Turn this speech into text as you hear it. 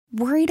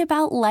Worried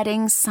about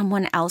letting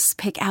someone else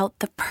pick out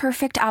the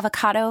perfect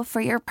avocado for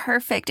your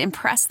perfect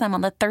impress them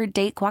on the third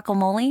date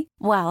guacamole?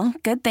 Well,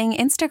 good thing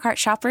Instacart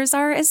shoppers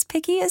are as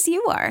picky as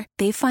you are.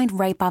 They find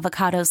ripe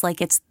avocados like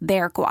it's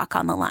their guac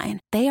on the line.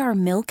 They are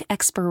milk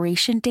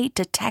expiration date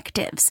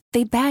detectives.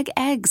 They bag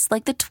eggs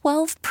like the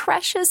 12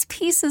 precious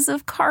pieces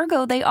of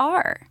cargo they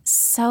are.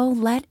 So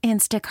let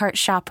Instacart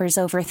shoppers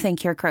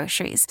overthink your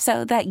groceries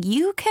so that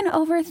you can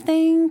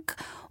overthink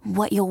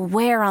what you'll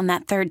wear on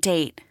that third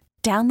date.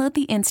 Download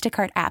the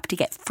Instacart app to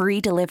get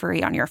free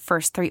delivery on your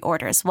first 3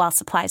 orders while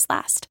supplies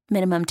last.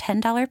 Minimum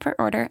 $10 per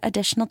order.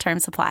 Additional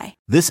terms apply.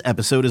 This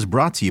episode is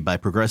brought to you by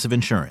Progressive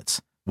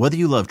Insurance. Whether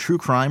you love true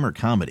crime or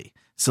comedy,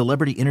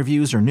 celebrity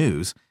interviews or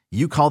news,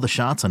 you call the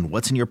shots on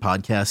what's in your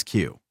podcast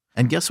queue.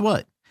 And guess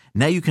what?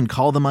 Now you can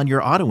call them on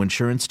your auto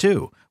insurance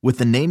too with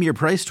the Name Your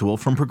Price tool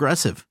from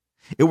Progressive.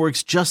 It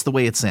works just the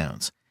way it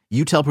sounds.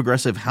 You tell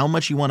Progressive how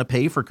much you want to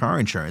pay for car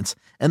insurance,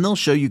 and they'll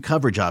show you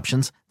coverage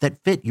options that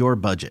fit your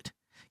budget.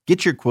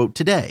 Get your quote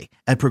today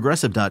at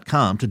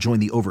Progressive.com to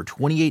join the over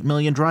 28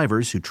 million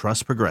drivers who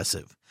trust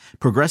Progressive.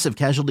 Progressive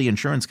Casualty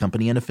Insurance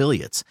Company and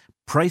Affiliates.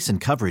 Price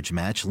and coverage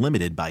match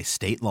limited by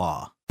state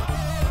law.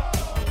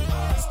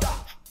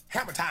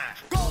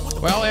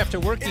 Well,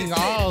 after working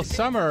all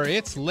summer,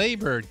 it's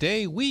Labor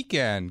Day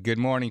weekend. Good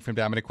morning from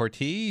Domenic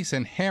Cortese,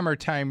 and Hammer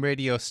Time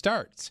Radio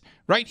starts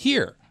right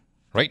here,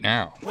 right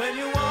now. When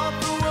you want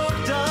the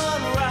work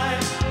done right,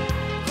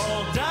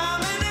 call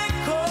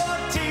Domenic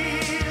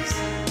Cortese.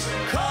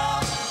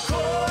 Call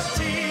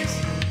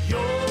Cortese, your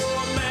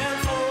man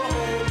for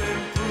home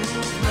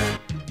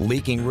improvement.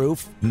 Leaking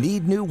roof?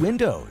 Need new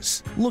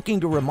windows? Looking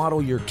to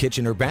remodel your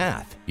kitchen or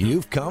bath?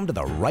 You've come to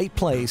the right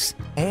place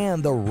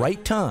and the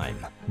right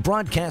time.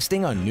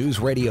 Broadcasting on News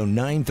Radio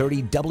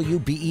 930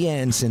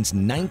 WBEN since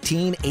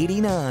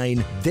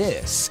 1989,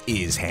 this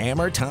is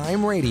Hammer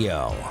Time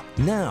Radio.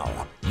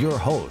 Now, your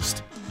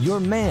host, your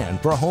man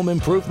for home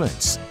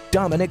improvements,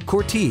 Domenic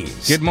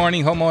Cortese. Good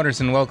morning,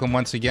 homeowners, and welcome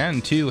once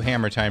again to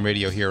Hammer Time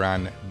Radio here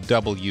on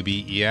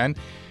WBEN.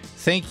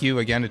 Thank you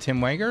again to Tim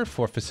Wanger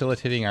for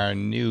facilitating our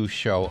new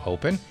show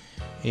open.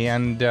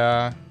 And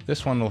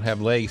this one will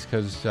have legs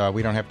because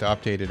we don't have to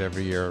update it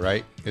every year,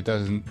 right? It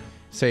doesn't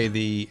say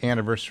the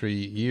anniversary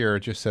year,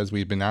 it just says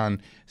we've been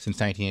on since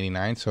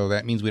 1989, so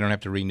that means we don't have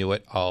to renew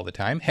it all the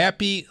time.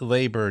 Happy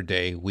Labor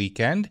Day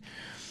weekend.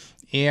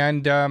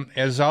 And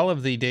as all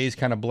of the days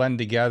kind of blend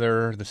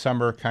together, the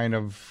summer kind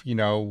of,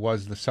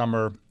 was the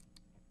summer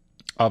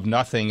of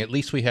nothing. At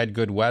least we had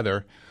good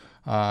weather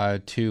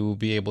to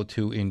be able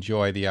to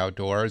enjoy the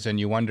outdoors. And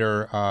you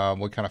wonder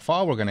what kind of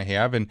fall we're going to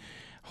have, and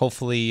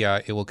hopefully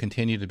it will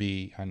continue to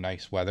be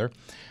nice weather.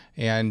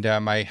 And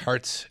my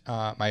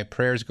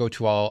prayers go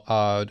to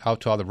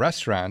out to all the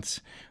restaurants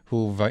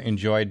who've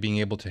enjoyed being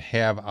able to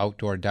have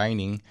outdoor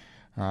dining.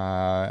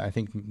 I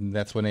think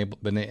that's what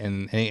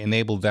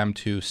enabled them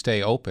to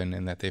stay open,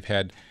 and that they've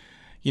had,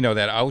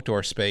 that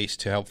outdoor space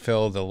to help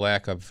fill the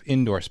lack of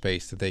indoor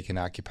space that they can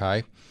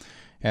occupy.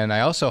 And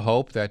I also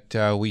hope that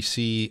we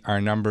see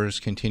our numbers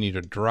continue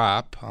to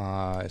drop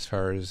as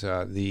far as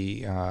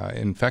the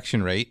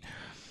infection rate.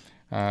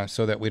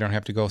 So that we don't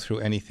have to go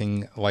through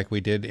anything like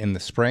we did in the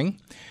spring.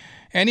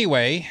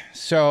 Anyway,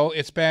 so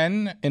it's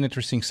been an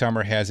interesting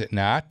summer, has it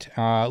not?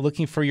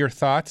 Looking for your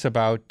thoughts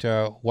about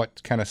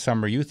what kind of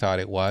summer you thought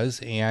it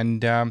was,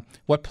 and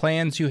what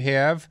plans you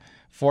have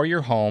for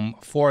your home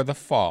for the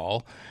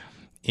fall.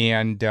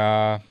 And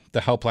the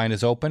helpline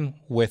is open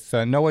with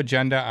no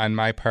agenda on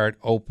my part,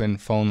 open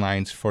phone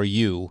lines for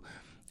you,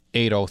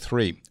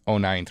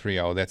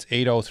 803-0930. That's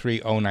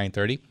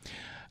 803-0930.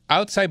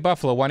 Outside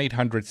Buffalo,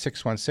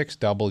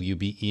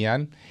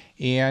 1-800-616-WBEN.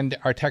 And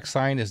our text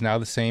line is now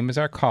the same as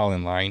our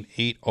call-in line,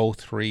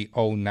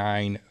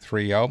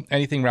 803-0930.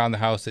 Anything around the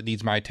house that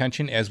needs my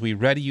attention as we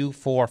ready you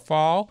for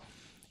fall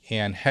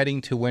and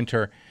heading to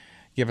winter,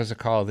 give us a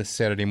call this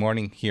Saturday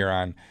morning here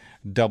on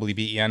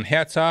WBEN.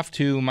 Hats off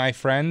to my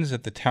friends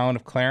at the town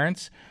of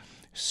Clarence,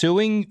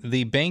 suing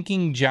the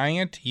banking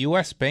giant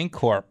U.S.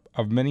 Bancorp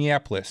of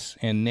Minneapolis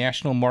and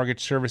National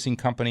Mortgage Servicing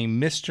Company,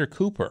 Mr.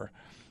 Cooper,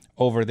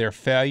 over their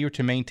failure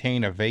to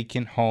maintain a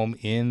vacant home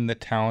in the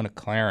town of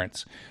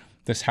Clarence.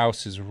 This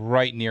house is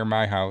right near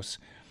my house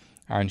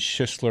on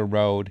Schisler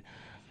Road,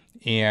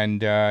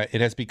 and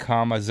it has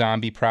become a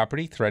zombie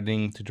property,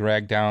 threatening to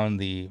drag down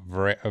the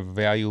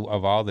value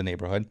of all the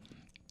neighborhood.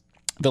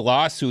 The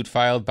lawsuit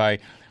filed by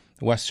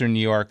Western New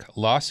York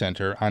Law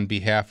Center on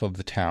behalf of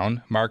the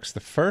town marks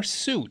the first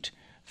suit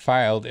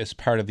filed as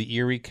part of the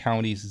Erie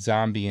County's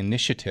Zombie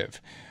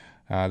Initiative.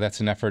 That's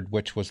an effort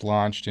which was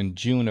launched in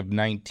June of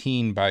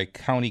 19 by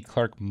County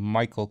Clerk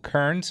Michael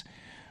Kearns,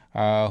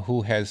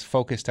 who has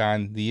focused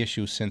on the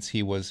issue since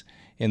he was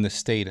in the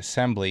state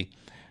assembly.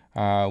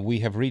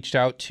 We have reached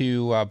out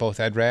to both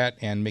Ed Ratt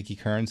and Mickey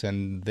Kearns,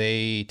 and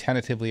they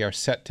tentatively are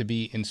set to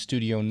be in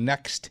studio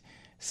next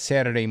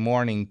Saturday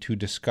morning to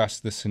discuss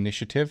this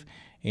initiative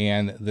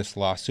and this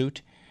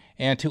lawsuit,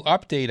 and to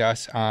update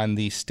us on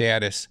the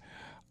status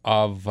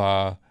of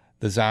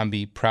the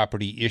zombie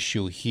property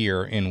issue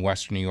here in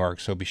Western New York.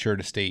 So be sure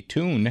to stay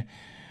tuned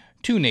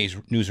to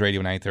News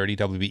Radio 930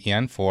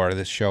 WBEN for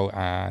this show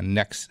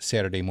next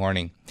Saturday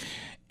morning.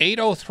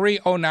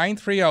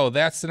 803-0930,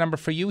 that's the number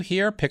for you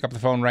here. Pick up the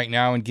phone right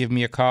now and give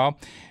me a call.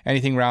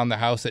 Anything around the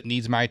house that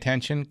needs my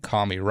attention,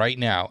 call me right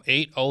now,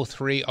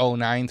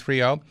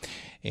 803-0930.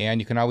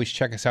 And you can always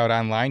check us out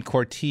online,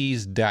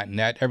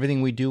 Cortese.net.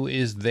 Everything we do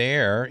is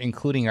there,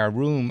 including our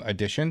room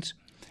additions.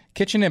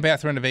 Kitchen and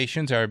bath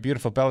renovations, our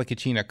beautiful Bella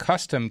Cucina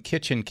custom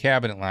kitchen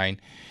cabinet line.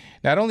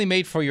 Not only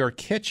made for your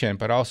kitchen,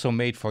 but also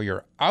made for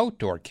your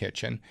outdoor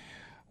kitchen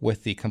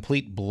with the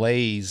complete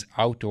Blaze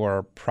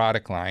outdoor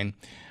product line.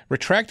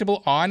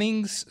 Retractable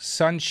awnings,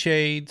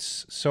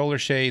 sunshades, solar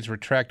shades,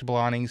 retractable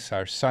awnings,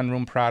 our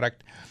sunroom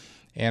product,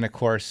 and, of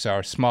course,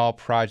 our small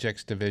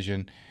projects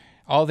division,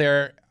 all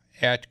there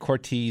at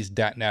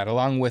Cortese.net,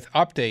 along with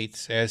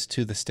updates as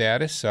to the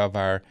status of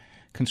our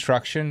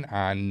construction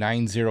on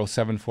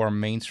 9074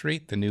 Main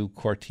Street, the new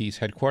Cortese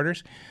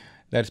headquarters.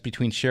 That's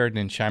between Sheridan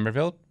and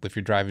Shimerville. If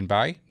you're driving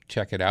by,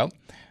 check it out.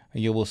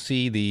 You will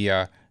see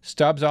the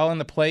stubs all in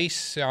the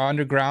place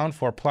underground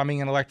for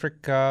plumbing and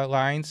electric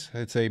lines.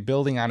 It's a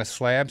building on a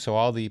slab, so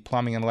all the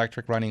plumbing and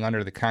electric running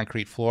under the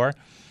concrete floor.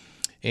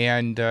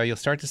 And you'll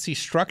start to see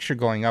structure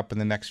going up in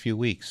the next few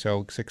weeks.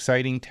 So it's an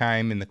exciting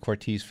time in the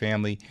Cortese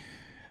family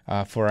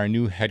for our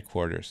new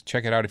headquarters.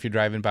 Check it out if you're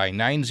driving by.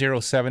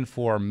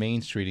 9074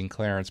 Main Street in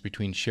Clarence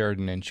between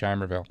Sheridan and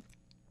Shimerville.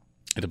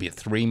 It'll be a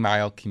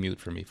 3-mile commute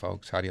for me,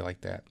 folks. How do you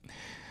like that?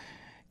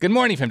 Good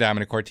morning from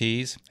Domenic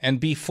Cortese. And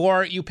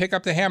before you pick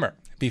up the hammer,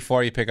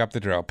 before you pick up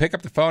the drill, pick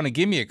up the phone and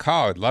give me a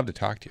call. I'd love to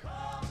talk to you.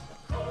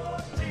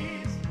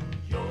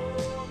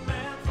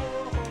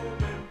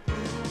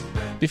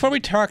 Before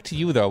we talk to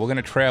you, though, we're going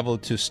to travel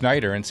to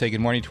Snyder and say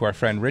good morning to our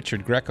friend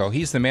Richard Greco.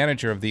 He's the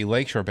manager of the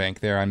Lakeshore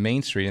Bank there on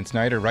Main Street in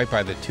Snyder, right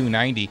by the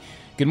 290.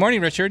 Good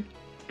morning, Richard.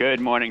 Good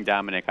morning,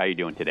 Domenic. How are you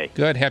doing today?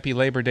 Good. Happy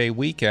Labor Day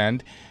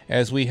weekend.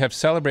 As we have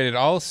celebrated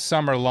all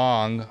summer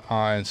long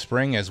in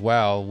spring as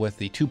well with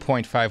the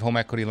 2.5 home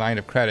equity line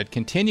of credit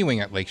continuing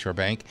at Lakeshore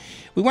Bank,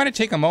 we want to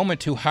take a moment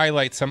to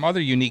highlight some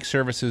other unique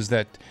services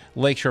that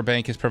Lakeshore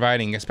Bank is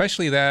providing,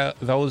 especially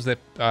those that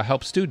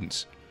help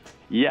students.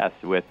 Yes,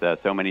 with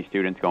so many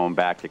students going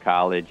back to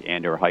college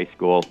and or high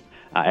school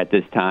at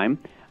this time,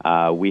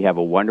 we have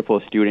a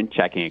wonderful student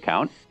checking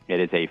account.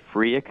 It is a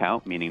free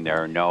account, meaning there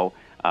are no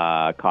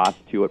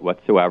costs to it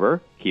whatsoever.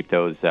 Keep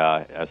those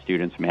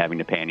students from having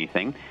to pay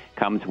anything.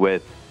 Comes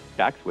with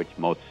checks, which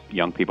most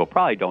young people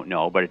probably don't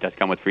know, but it does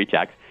come with free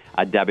checks,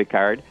 a debit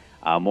card,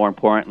 more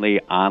importantly,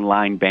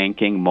 online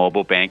banking,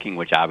 mobile banking,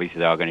 which obviously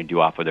they're all going to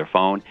do off of their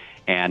phone,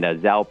 and a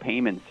Zelle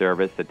payment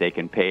service that they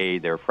can pay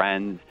their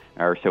friends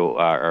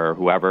or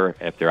whoever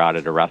if they're out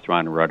at a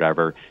restaurant or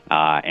whatever,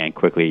 and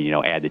quickly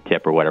add the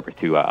tip or whatever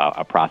to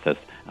a process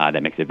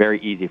that makes it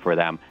very easy for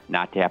them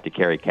not to have to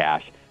carry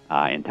cash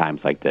in times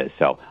like this.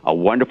 So a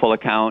wonderful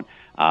account,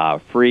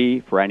 free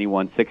for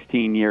anyone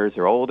 16 years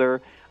or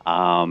older,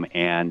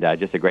 and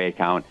just a great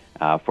account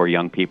for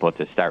young people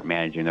to start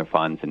managing their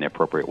funds in the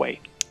appropriate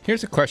way.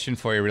 Here's a question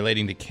for you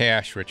relating to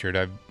cash, Richard.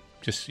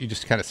 You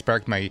just kind of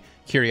sparked my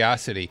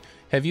curiosity.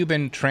 Have you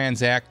been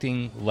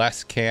transacting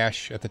less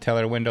cash at the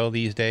teller window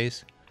these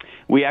days?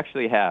 We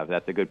actually have.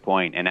 That's a good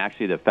point. And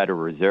actually the Federal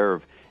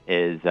Reserve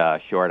is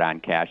short on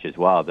cash as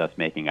well, thus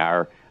making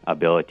our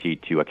ability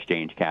to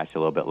exchange cash a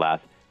little bit less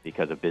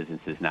because of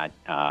businesses not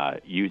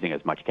using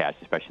as much cash,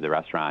 especially the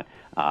restaurant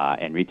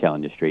and retail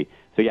industry.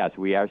 So, yes,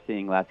 we are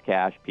seeing less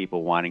cash,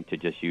 people wanting to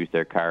just use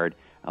their card.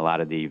 A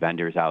lot of the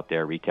vendors out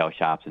there, retail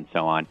shops and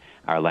so on,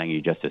 are allowing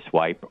you just to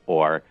swipe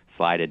or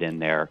slide it in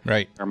their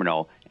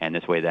terminal, and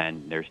this way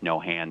then there's no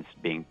hands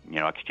being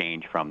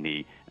exchanged from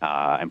the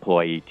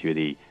employee to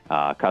the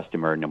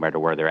customer no matter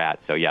where they're at.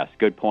 So, yes,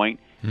 good point.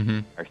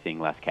 Are seeing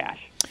less cash.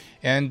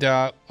 And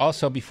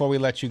also, before we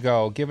let you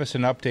go, give us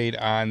an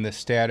update on the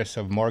status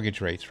of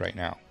mortgage rates right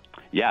now.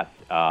 Yes,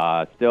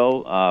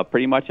 still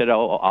pretty much at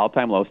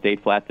all-time low,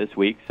 stayed flat this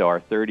week. So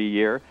our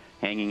 30-year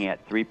hanging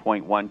at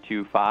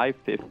 3.125,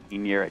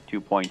 15-year at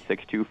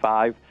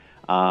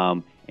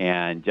 2.625.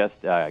 And just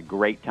a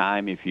great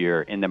time if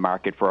you're in the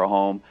market for a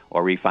home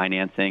or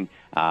refinancing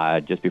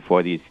just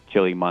before these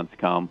chilly months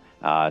come.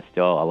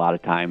 Still a lot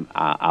of time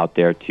out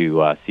there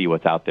to see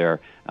what's out there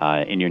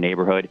in your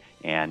neighborhood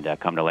and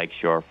come to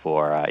Lakeshore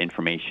for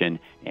information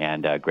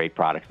and great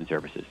products and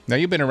services. Now,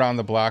 you've been around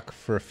the block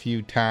for a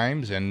few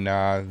times,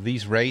 and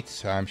these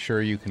rates, I'm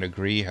sure you can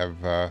agree,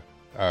 have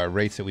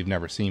rates that we've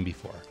never seen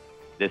before.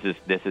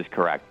 This is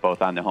correct,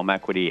 both on the home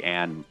equity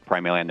and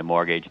primarily on the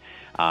mortgage.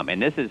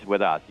 And this is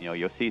with us.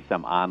 You'll see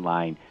some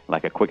online,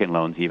 like a Quicken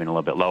Loans, even a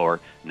little bit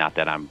lower. Not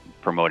that I'm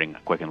promoting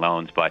Quicken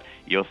Loans, but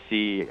you'll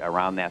see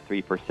around that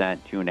 3%,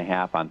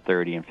 2.5% on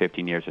 30 and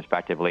 15 years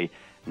respectively.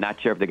 Not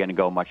sure if they're going to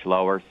go much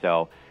lower.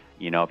 So,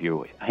 if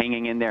you're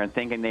hanging in there and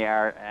thinking they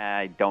are,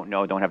 I don't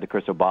know, don't have the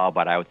crystal ball,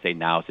 but I would say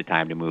now's the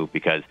time to move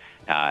because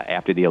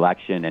after the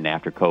election and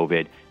after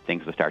COVID,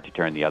 things will start to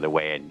turn the other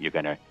way, and you're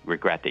going to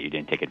regret that you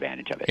didn't take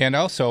advantage of it. And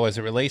also, as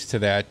it relates to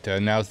that,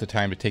 now's the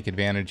time to take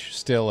advantage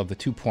still of the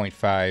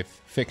 2.5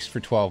 fixed for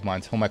 12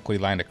 months home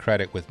equity line of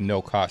credit with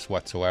no cost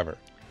whatsoever.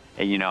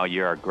 And,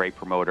 you're a great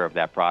promoter of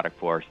that product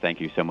for us.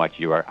 Thank you so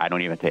much. I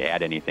don't even have to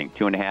add anything.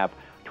 2.5,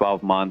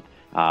 12-month,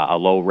 a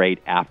low rate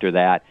after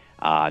that,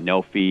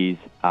 no fees,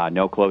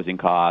 no closing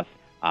costs.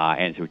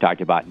 And as we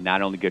talked about,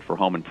 not only good for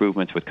home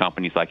improvements with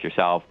companies like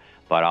yourself,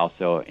 but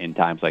also in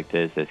times like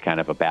this as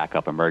kind of a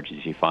backup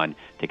emergency fund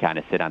to kind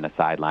of sit on the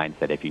sidelines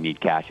that if you need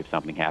cash, if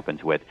something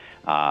happens with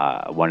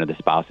one of the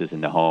spouses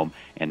in the home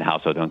and the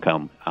household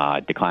income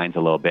declines a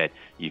little bit,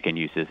 you can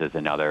use this as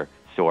another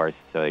source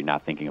so you're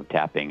not thinking of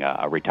tapping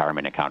a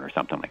retirement account or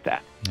something like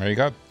that. There you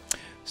go.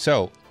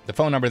 So the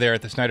phone number there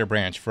at the Snyder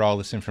branch for all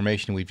this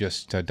information we've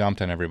just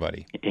dumped on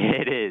everybody.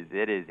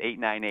 It is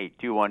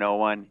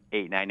 898-2101,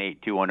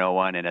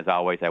 898-2101. And as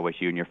always, I wish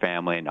you and your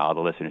family and all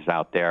the listeners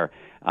out there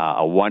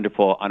a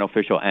wonderful,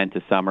 unofficial end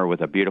to summer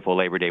with a beautiful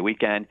Labor Day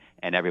weekend,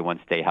 and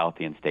everyone stay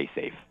healthy and stay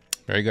safe.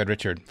 Very good,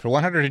 Richard. For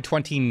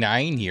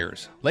 129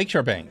 years,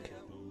 Lakeshore Bank,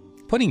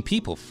 putting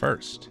people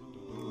first.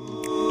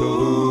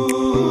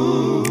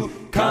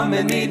 Come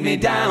and meet me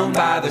down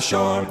by the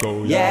shore.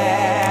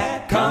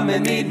 Yeah, come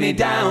and meet me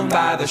down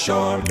by the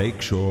shore.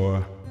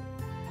 Lakeshore.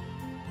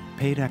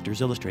 Paid actors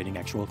illustrating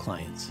actual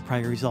clients.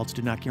 Prior results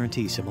do not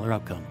guarantee similar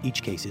outcome.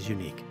 Each case is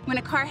unique. When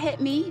a car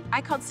hit me,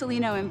 I called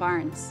Celino and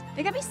Barnes.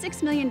 They got me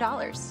 $6 million,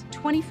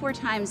 24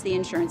 times the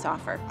insurance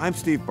offer. I'm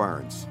Steve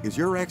Barnes. Is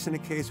your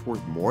accident case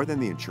worth more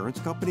than the insurance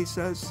company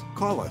says?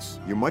 Call us.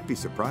 You might be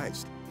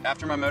surprised.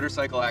 After my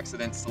motorcycle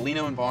accident,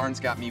 Celino and Barnes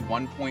got me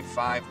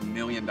 $1.5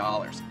 million,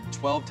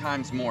 12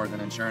 times more than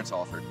insurance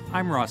offered.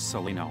 I'm Ross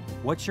Celino.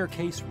 What's your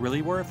case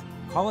really worth?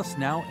 Call us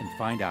now and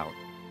find out.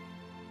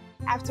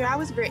 After I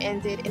was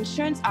rear-ended,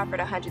 insurance offered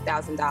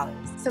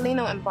 $100,000.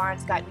 Celino and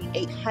Barnes got me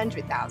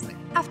 $800,000.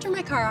 After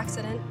my car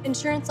accident,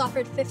 insurance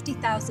offered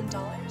 $50,000.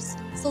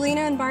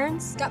 Celino and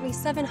Barnes got me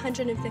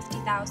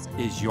 $750,000.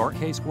 Is your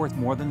case worth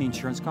more than the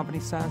insurance company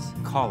says?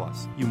 Call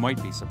us. You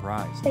might be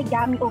surprised. They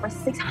got me over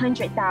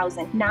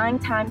 $600,000, 9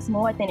 times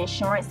more than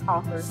insurance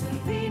offered.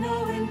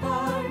 Celino and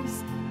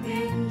Barnes,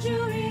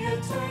 injury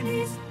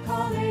attorneys,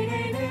 call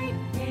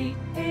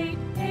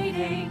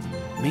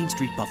 888-8888. Main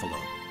Street, Buffalo.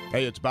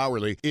 Hey, it's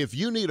Bowerly. If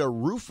you need a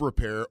roof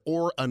repair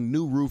or a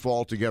new roof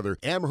altogether,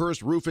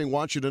 Amherst Roofing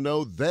wants you to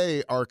know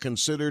they are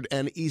considered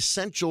an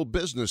essential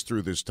business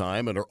through this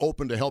time and are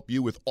open to help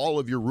you with all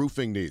of your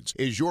roofing needs.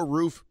 Is your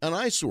roof an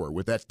eyesore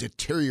with that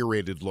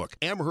deteriorated look?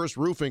 Amherst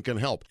Roofing can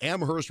help.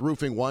 Amherst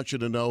Roofing wants you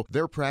to know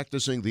they're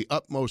practicing the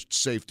utmost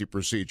safety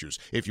procedures.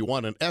 If you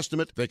want an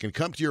estimate, they can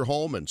come to your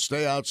home and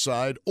stay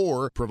outside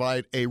or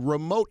provide a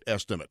remote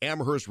estimate.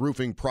 Amherst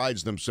Roofing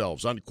prides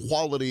themselves on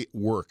quality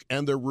work,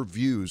 and their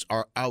reviews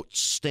are outstanding.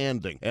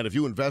 And if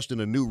you invest in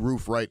a new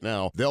roof right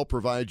now, they'll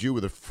provide you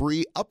with a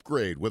free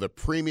upgrade with a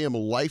premium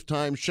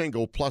lifetime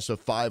shingle plus a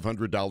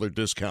 $500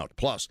 discount.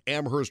 Plus,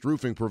 Amherst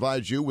Roofing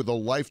provides you with a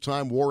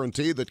lifetime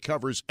warranty that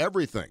covers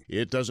everything.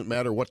 It doesn't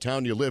matter what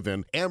town you live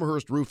in,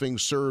 Amherst Roofing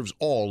serves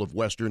all of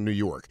Western New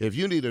York. If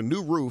you need a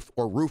new roof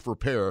or roof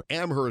repair,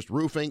 Amherst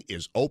Roofing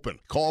is open.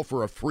 Call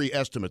for a free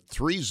estimate,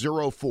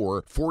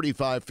 304-4554,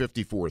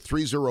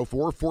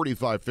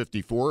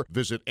 304-4554.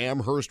 Visit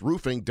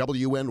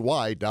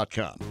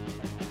AmherstRoofingWNY.com.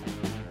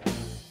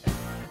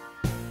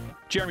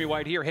 Jeremy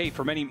White here. Hey,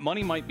 for many,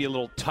 money might be a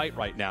little tight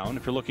right now, and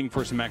if you're looking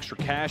for some extra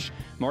cash,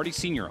 Marty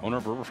Sr., owner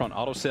of Riverfront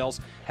Auto Sales,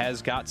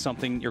 has got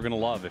something you're going to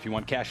love. If you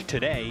want cash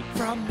today,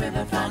 From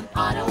Riverfront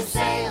Auto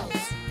Sales.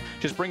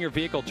 just bring your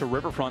vehicle to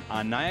Riverfront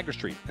on Niagara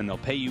Street, and they'll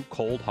pay you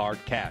cold, hard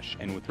cash.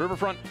 And with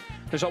Riverfront,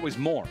 there's always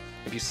more.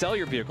 If you sell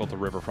your vehicle to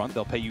Riverfront,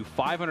 they'll pay you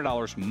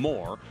 $500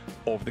 more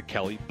over the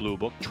Kelly Blue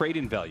Book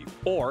trade-in value.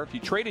 Or if you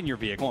trade in your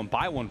vehicle and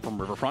buy one from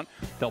Riverfront,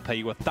 they'll pay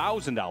you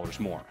 $1,000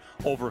 more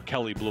over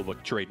Kelly Blue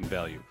Book trade-in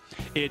value.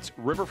 It's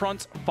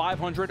Riverfront's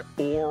 $500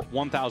 or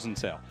 $1,000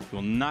 sale. You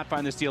will not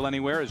find this deal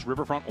anywhere, as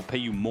Riverfront will pay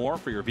you more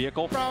for your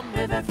vehicle. From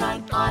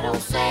Riverfront Auto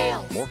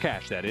Sales. More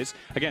cash, that is.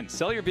 Again,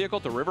 sell your vehicle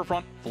to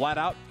Riverfront flat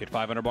out, get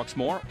 $500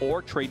 more,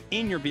 or trade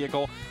in your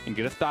vehicle and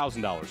get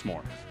 $1,000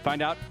 more.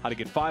 Find out how to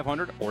get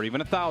 $500 or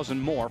even $1,000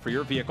 more for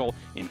your vehicle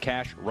in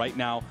cash right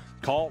now.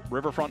 Call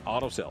Riverfront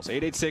Auto Sales,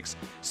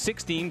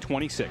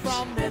 886-1626.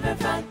 From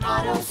Riverfront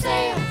Auto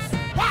Sales.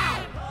 Wow!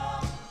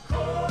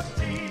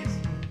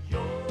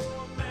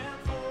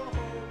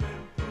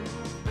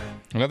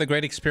 Another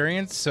great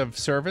experience of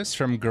service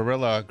from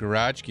Gorilla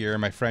Garage Gear.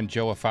 My friend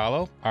Joe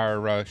Afalo,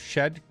 our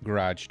shed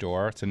garage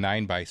door. It's a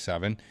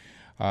 9x7.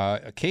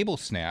 A cable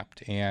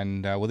snapped,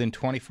 and within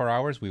 24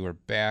 hours, we were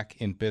back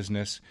in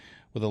business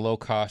with a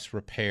low-cost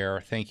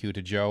repair. Thank you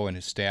to Joe and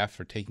his staff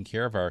for taking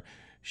care of our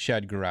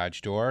shed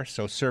garage door.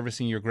 So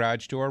servicing your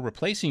garage door,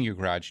 replacing your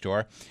garage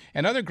door,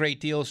 and other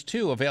great deals,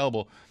 too,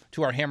 available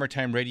to our Hammer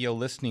Time Radio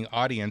listening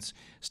audience.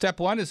 Step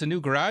one is a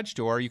new garage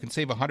door. You can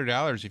save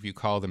 $100 if you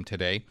call them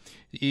today.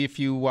 If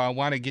you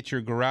want to get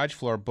your garage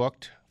floor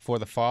booked for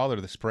the fall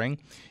or the spring,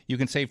 you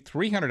can save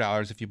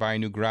 $300 if you buy a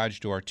new garage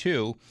door,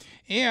 too.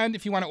 And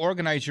if you want to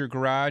organize your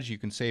garage, you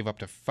can save up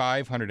to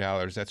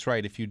 $500. That's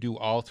right, if you do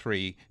all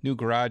three, new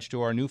garage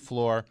door, new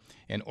floor,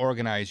 and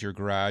organize your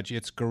garage.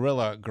 It's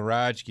Gorilla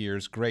Garage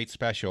Gear's great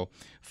special.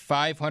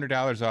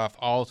 $500 off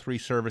all three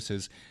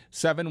services.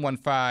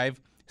 715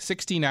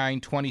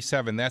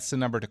 6927. That's the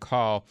number to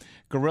call.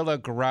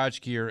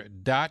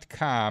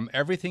 GorillaGarageGear.com.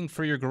 Everything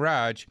for your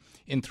garage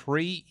in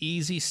 3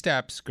 easy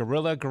steps.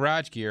 Gorilla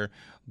Garage Gear.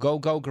 Go,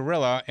 go,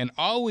 Gorilla. And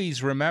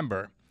always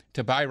remember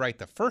to buy right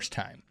the first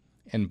time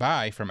and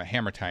buy from a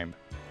Hammer Time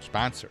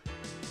sponsor.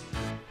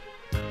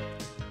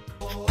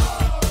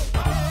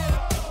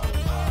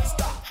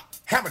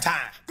 Hammer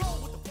Time.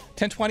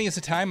 10:20 is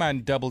the time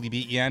on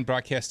WBEN,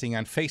 broadcasting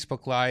on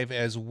Facebook Live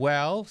as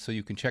well, so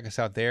you can check us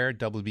out there,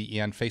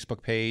 WBEN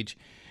Facebook page,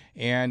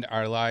 and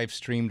our live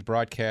streamed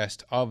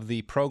broadcast of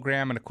the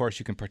program. And, of course,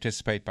 you can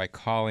participate by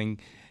calling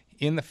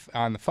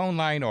on the phone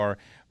line or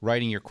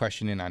writing your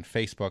question in on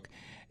Facebook.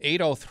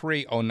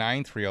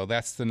 803-0930,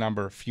 that's the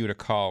number for you to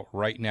call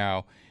right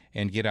now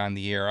and get on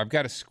the air. I've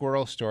got a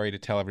squirrel story to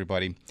tell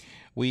everybody.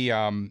 We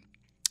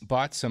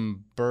bought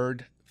some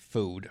bird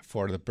food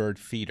for the bird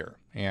feeder,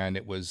 and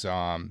it was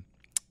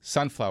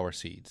sunflower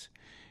seeds,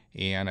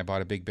 and I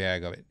bought a big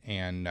bag of it,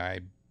 and I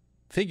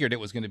figured it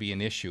was going to be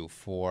an issue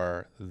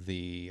for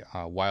the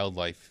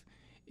wildlife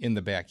in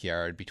the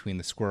backyard between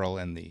the squirrel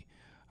and the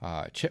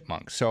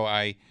chipmunk. So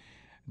I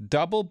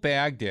double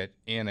bagged it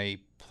in a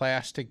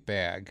plastic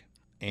bag,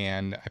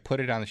 and I put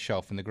it on the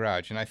shelf in the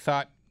garage, and I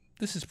thought,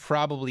 this is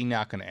probably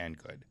not going to end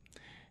good.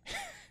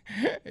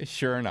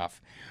 Sure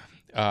enough,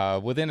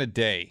 within a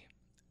day,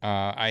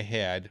 I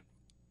had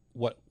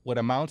what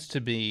amounts to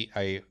be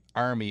a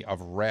army of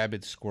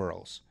rabid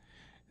squirrels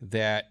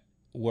that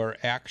were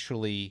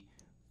actually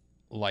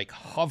like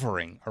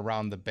hovering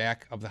around the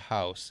back of the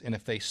house. And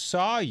if they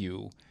saw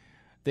you,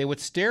 they would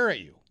stare at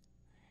you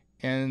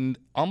and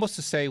almost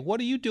to say,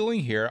 what are you doing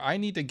here? I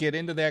need to get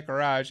into that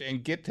garage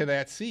and get to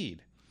that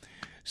seed.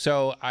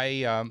 So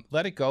I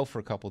let it go for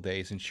a couple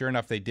days, and sure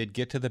enough, they did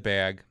get to the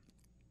bag.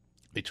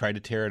 They tried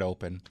to tear it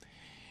open,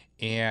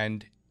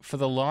 and for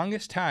the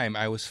longest time,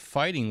 I was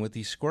fighting with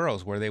these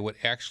squirrels where they would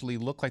actually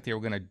look like they were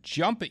going to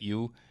jump at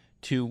you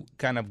to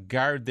kind of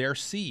guard their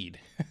seed.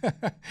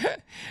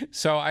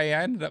 So I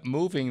ended up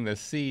moving the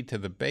seed to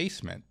the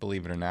basement,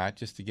 believe it or not,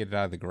 just to get it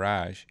out of the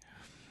garage.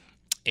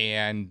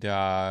 And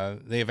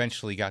they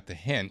eventually got the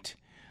hint.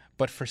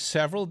 But for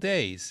several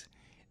days,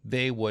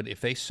 they would,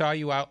 if they saw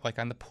you out like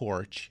on the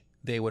porch,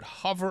 they would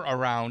hover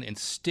around and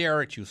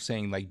stare at you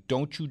saying, like,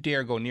 don't you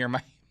dare go near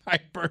my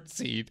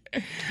birdseed.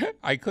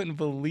 I couldn't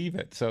believe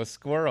it. So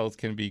squirrels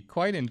can be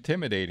quite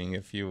intimidating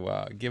if you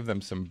give them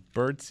some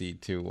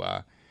birdseed to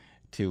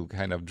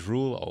kind of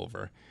drool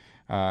over.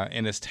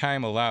 And as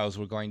time allows,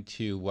 we're going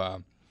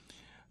to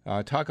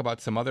talk about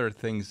some other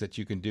things that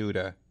you can do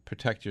to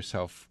protect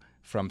yourself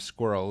from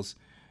squirrels,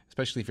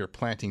 especially if you're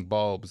planting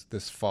bulbs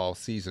this fall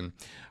season.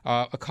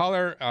 A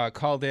caller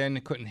called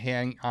in, couldn't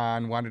hang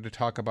on, wanted to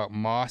talk about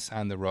moss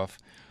on the roof.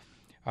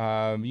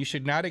 You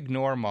should not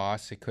ignore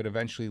moss. It could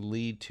eventually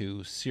lead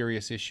to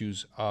serious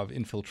issues of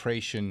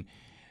infiltration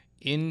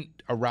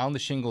around the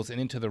shingles and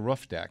into the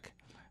roof deck.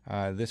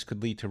 This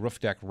could lead to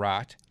roof deck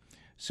rot.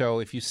 So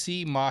if you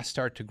see moss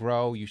start to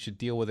grow, you should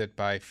deal with it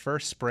by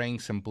first spraying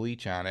some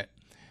bleach on it.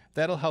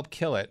 That'll help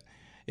kill it.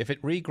 If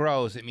it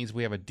regrows, it means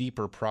we have a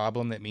deeper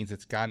problem. That means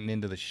it's gotten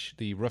into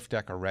the roof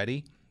deck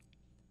already,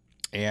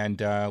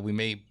 and we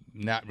may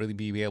not really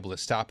be able to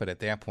stop it at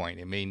that point.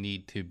 It may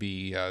need to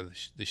be,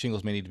 the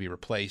shingles may need to be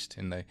replaced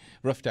and the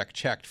roof deck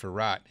checked for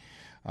rot.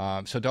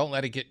 So don't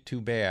let it get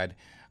too bad.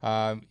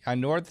 On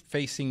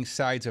north-facing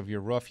sides of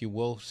your roof, you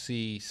will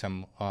see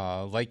some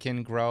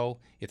lichen grow.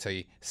 It's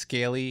a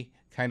scaly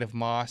kind of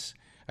moss.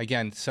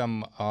 Again,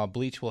 some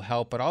bleach will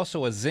help, but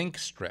also a zinc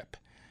strip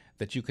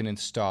that you can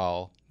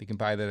install. You can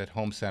buy that at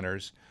home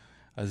centers.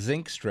 A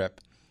zinc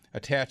strip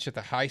attached at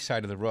the high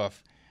side of the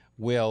roof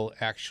will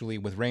actually,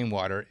 with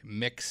rainwater,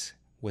 mix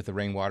with the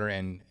rainwater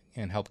and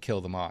help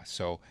kill the moss.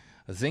 So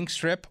a zinc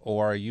strip,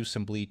 or use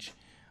some bleach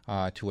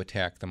to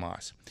attack the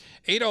moss.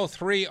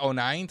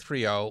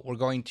 803-0930. We're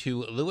going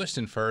to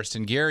Lewiston first.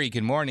 And Gary,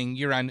 good morning.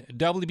 You're on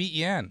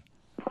WBEN.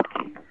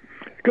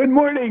 Good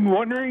morning.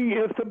 Wondering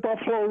if the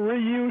Buffalo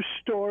Reuse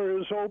Store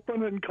is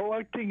open and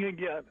collecting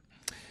again.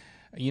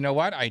 You know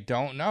what? I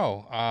don't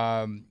know.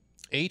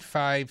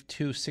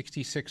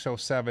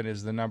 852-6607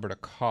 is the number to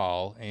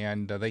call,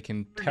 and they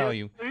can tell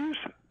you. Please?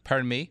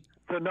 Pardon me?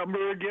 The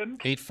number again?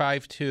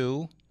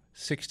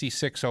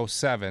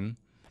 852-6607.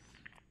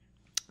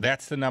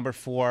 That's the number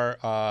for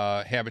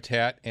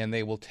Habitat, and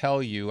they will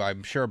tell you,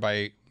 I'm sure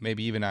by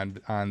maybe even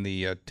on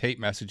the tape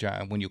message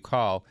when you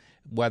call,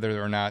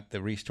 whether or not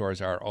the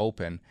restores are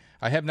open.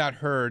 I have not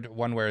heard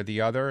one way or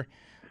the other.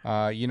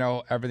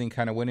 Everything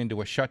kind of went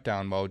into a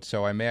shutdown mode,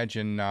 so I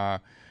imagine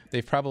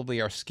they probably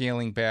are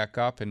scaling back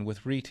up, and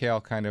with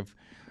retail kind of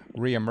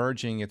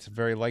reemerging, it's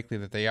very likely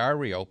that they are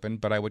reopened,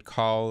 but I would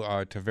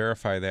call to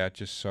verify that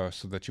just so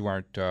that you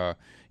aren't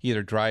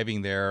either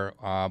driving there.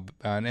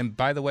 And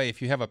by the way,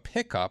 if you have a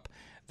pickup,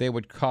 they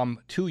would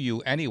come to you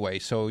anyway,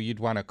 so you'd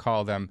want to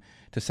call them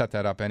to set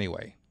that up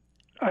anyway.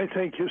 I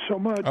thank you so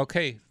much.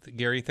 Okay,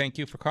 Gary, thank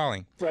you for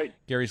calling. Right.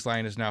 Gary's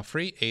line is now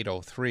free,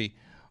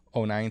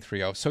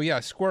 803-0930. So, yeah,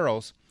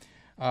 squirrels.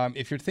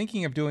 If you're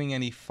thinking of doing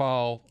any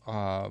fall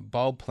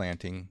bulb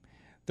planting,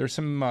 there's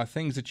some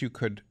things that you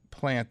could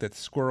plant that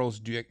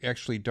squirrels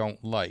actually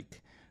don't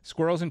like.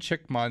 Squirrels and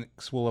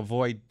chipmunks will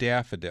avoid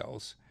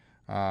daffodils,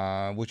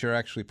 which are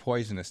actually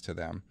poisonous to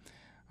them,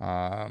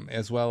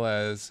 as well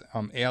as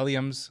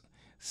alliums,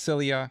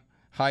 cilia,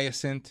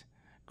 hyacinth,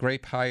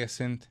 grape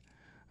hyacinth,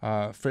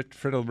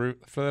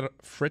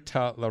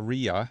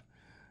 fritillaria,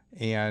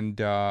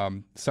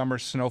 and summer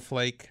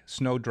snowflake,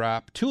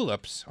 snowdrop.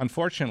 Tulips,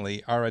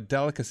 unfortunately, are a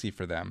delicacy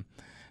for them.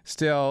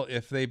 Still,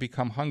 if they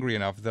become hungry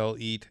enough, they'll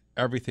eat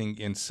everything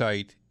in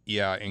sight,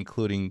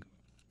 including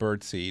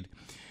birdseed.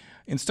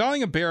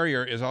 Installing a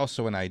barrier is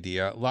also an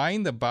idea.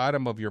 Line the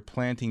bottom of your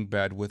planting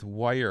bed with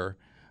wire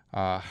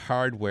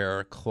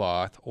hardware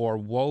cloth or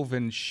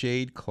woven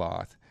shade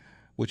cloth,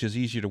 which is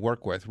easier to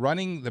work with.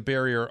 Running the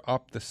barrier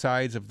up the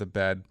sides of the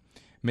bed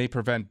may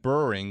prevent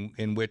burrowing,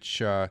 in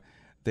which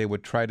they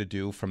would try to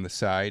do from the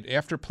side.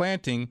 After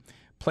planting,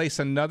 place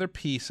another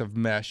piece of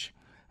mesh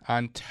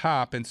on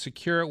top and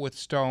secure it with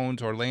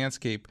stones or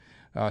landscape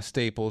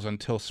staples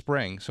until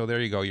spring. So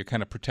there you go. You're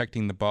kind of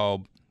protecting the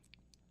bulb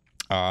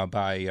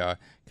by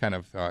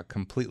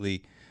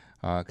completely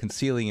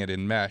concealing it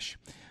in mesh.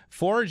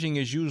 Foraging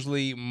is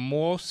usually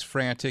most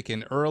frantic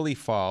in early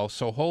fall,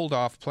 so hold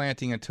off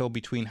planting until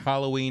between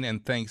Halloween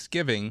and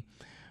Thanksgiving.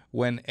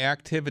 When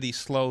activity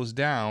slows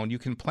down, you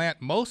can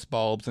plant most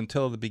bulbs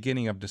until the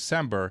beginning of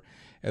December,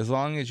 as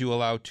long as you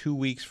allow 2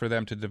 weeks for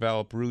them to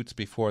develop roots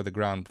before the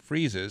ground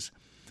freezes.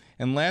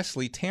 And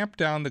lastly, tamp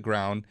down the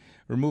ground,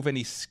 remove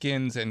any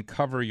skins, and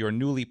cover your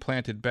newly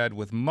planted bed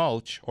with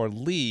mulch or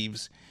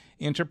leaves.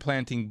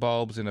 Interplanting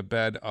bulbs in a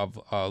bed of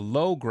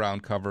low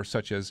ground cover,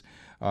 such as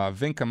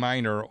Vinca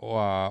minor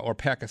or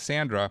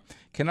Pachysandra,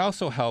 can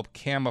also help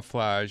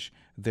camouflage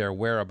their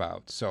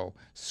whereabouts. So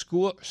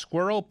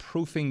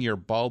squirrel-proofing your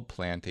bulb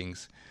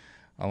plantings,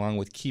 along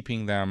with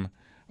keeping them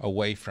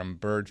away from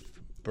bird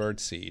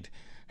seed,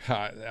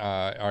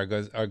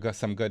 are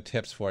some good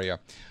tips for you.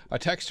 A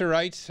texter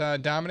writes,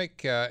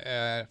 Dominic,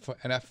 an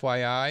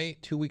FYI,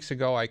 2 weeks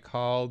ago I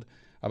called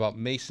about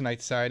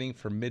masonite siding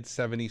for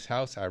mid-70s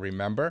house, I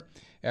remember.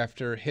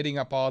 After hitting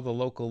up all the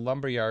local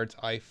lumber yards,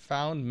 I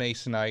found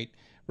masonite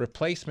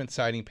replacement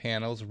siding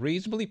panels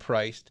reasonably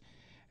priced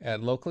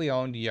at locally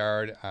owned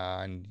yard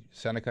on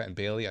Seneca and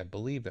Bailey. I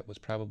believe that was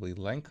probably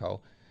Lenco.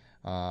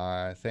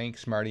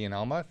 Thanks, Marty and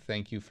Alma.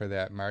 Thank you for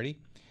that, Marty.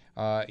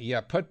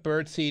 Put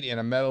birdseed in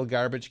a metal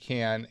garbage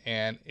can,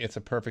 and it's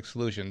a perfect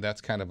solution.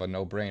 That's kind of a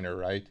no-brainer,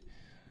 right?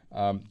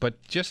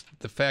 But just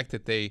the fact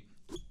that they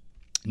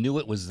knew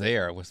it was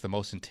there was the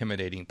most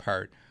intimidating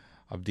part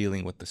of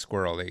dealing with the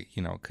squirrel. They,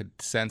 could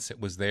sense it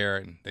was there,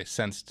 and they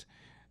sensed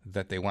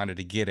that they wanted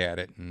to get at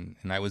it, and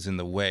I was in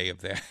the way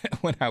of that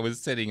when I was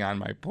sitting on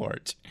my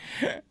porch.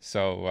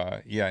 So,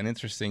 an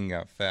interesting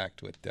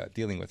fact with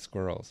dealing with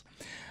squirrels.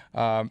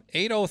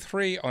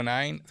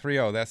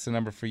 803-0930, that's the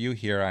number for you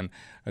here on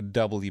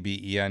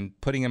WBEN.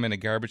 Putting them in a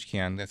garbage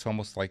can, that's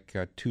almost like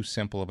too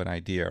simple of an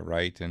idea,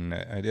 right? And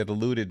it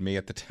eluded me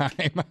at the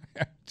time.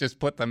 Just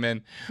put them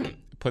in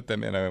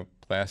a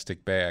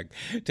plastic bag.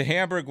 To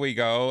Hamburg we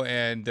go,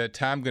 and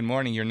Tom, good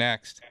morning. You're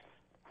next.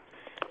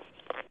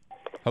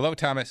 Hello,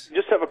 Thomas.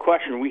 Just have a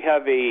question. We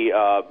have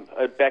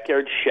a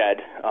backyard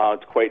shed.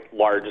 It's quite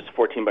large. It's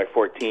 14 by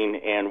 14,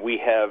 and we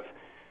have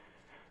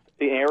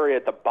the area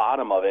at the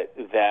bottom of it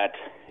that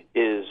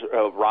is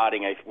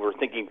rotting. We're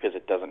thinking because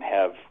it doesn't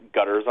have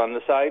gutters on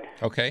the side.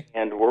 Okay.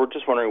 And we're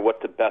just wondering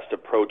what the best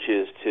approach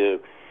is to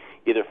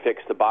either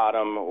fix the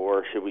bottom,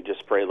 or should we just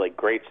spray like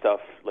great stuff,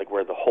 like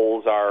where the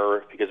holes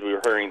are? Because we were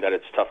hearing that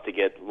it's tough to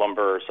get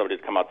lumber or somebody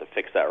to come out to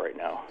fix that right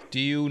now. Do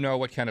you know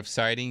what kind of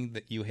siding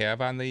that you have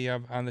on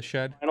the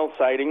shed? Vinyl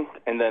siding,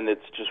 and then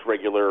it's just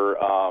regular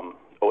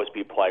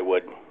OSB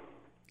plywood.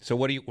 So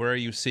where are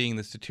you seeing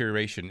this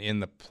deterioration? In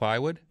the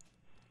plywood?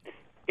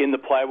 In the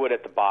plywood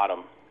at the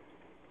bottom,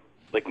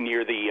 like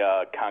near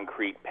the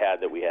concrete pad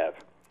that we have.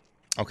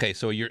 Okay,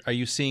 so are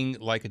you seeing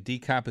like a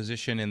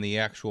decomposition in the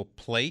actual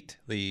plate,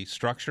 the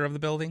structure of the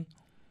building?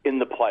 In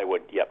the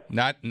plywood, yep.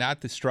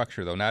 Not the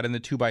structure though, not in the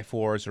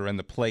 2x4s or in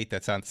the plate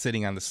that's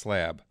sitting on the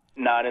slab.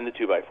 Not in the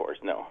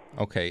 2x4s, no.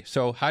 Okay,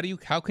 so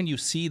how can you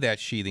see that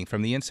sheathing,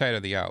 from the inside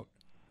or the out?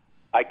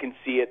 I can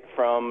see it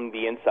from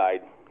the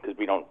inside because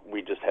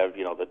we just have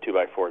the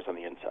 2x4s on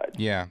the inside.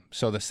 Yeah,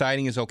 so the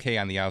siding is okay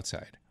on the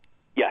outside.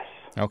 Yes.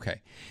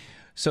 Okay.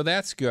 So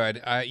that's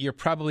good. You're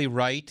probably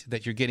right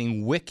that you're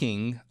getting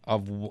wicking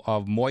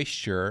of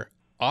moisture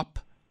up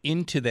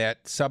into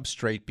that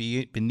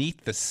substrate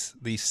beneath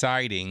the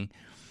siding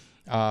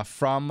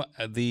from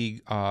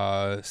the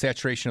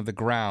saturation of the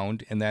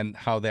ground, and then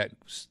how that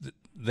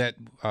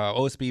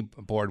OSB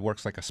board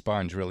works like a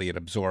sponge. Really, it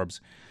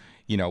absorbs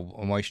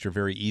moisture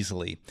very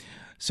easily.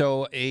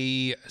 So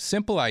a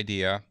simple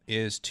idea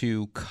is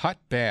to cut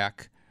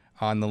back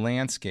on the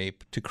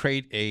landscape to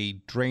create a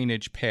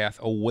drainage path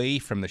away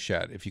from the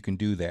shed, if you can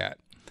do that.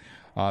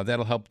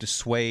 That'll help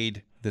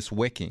dissuade this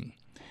wicking.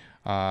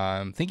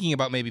 Thinking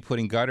about maybe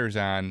putting gutters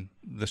on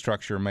the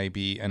structure may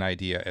be an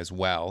idea as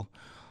well.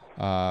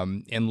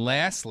 And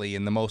lastly,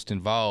 and the most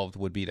involved,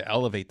 would be to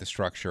elevate the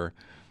structure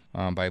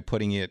by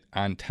putting it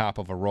on top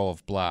of a row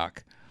of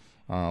block,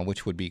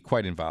 which would be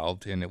quite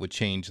involved, and it would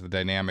change the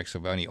dynamics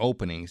of any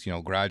openings.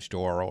 Garage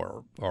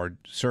door or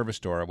service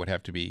door would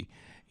have to be,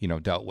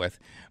 dealt with.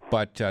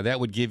 But that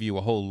would give you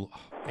a whole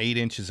 8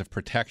 inches of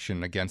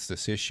protection against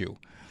this issue.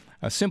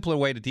 A simpler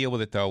way to deal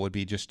with it, though, would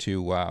be just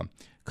to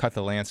cut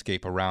the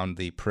landscape around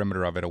the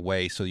perimeter of it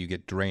away so you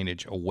get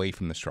drainage away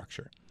from the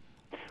structure.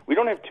 We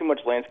don't have too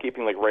much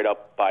landscaping right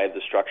up by the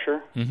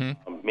structure,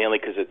 mainly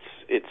because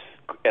it's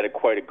at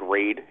quite a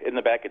grade in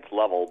the back. It's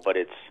level, but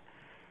it's,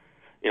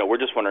 we're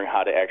just wondering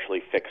how to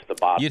actually fix the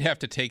bottom. You'd have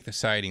to take the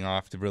siding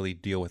off to really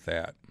deal with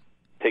that.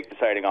 Take the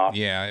siding off?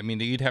 Yeah,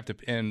 you'd have to,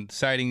 and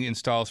siding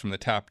installs from the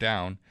top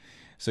down,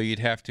 so you'd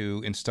have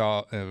to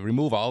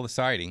remove all the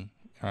siding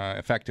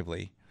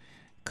effectively,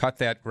 cut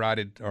that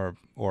rotted or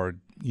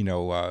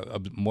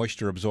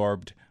moisture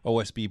absorbed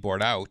OSB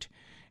board out,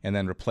 and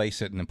then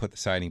replace it and then put the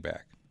siding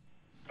back.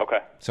 Okay.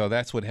 So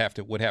that's what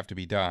would have to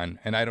be done,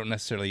 and I don't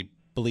necessarily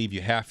believe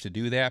you have to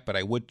do that, but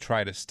I would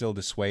try to still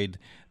dissuade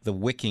the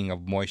wicking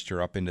of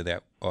moisture up into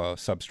that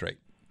substrate.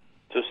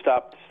 So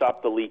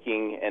stop the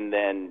leaking, and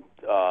then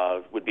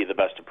would be the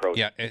best approach.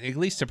 Yeah, at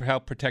least to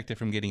help protect it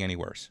from getting any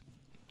worse.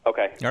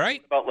 Okay. All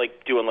right. About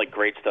doing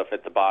grate stuff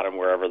at the bottom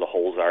wherever the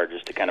holes are,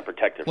 just to kind of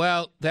protect it.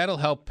 Well, that'll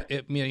help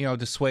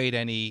dissuade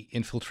any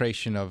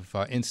infiltration of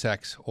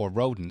insects or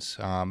rodents,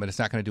 but it's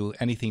not going to do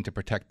anything to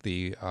protect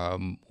the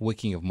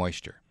wicking of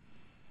moisture.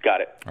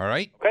 Got it. All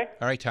right. Okay.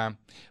 All right, Tom.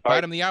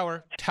 Bottom of the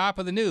hour, top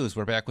of the news.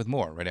 We're back with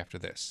more right after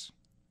this.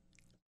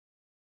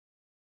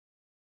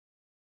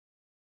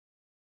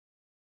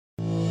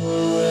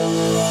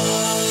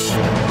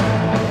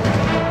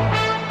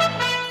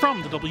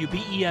 From the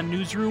WBEN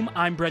Newsroom,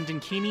 I'm Brendan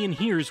Keeney, and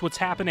here's what's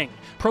happening.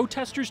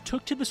 Protesters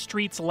took to the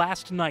streets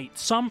last night,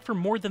 some for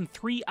more than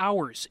 3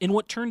 hours, in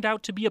what turned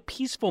out to be a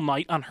peaceful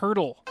night on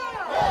Hurdle.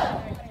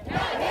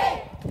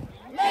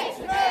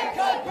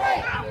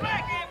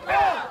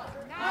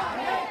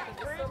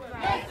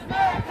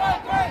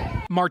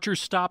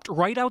 Marchers stopped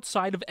right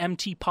outside of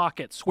Empty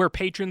Pockets, where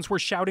patrons were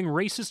shouting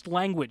racist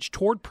language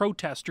toward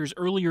protesters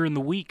earlier in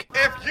the week.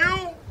 If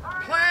you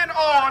plan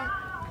on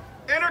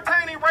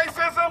entertaining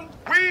racism,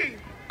 we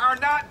are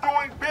not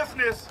doing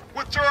business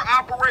with your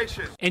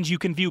operation. And you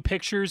can view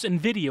pictures and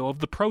video of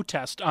the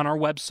protest on our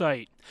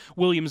website.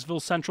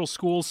 Williamsville Central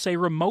Schools say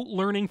remote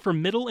learning for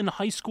middle and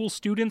high school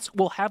students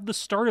will have the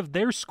start of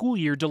their school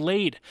year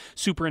delayed.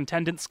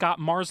 Superintendent Scott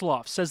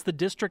Marsloff says the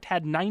district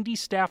had 90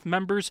 staff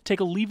members take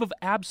a leave of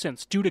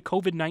absence due to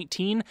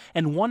COVID-19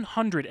 and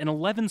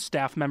 111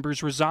 staff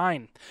members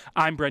resign.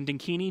 I'm Brendan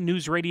Keeney,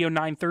 News Radio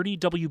 930,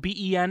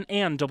 WBEN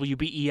and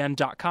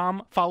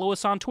WBEN.com. Follow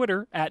us on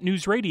Twitter at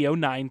News Radio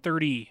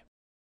 930.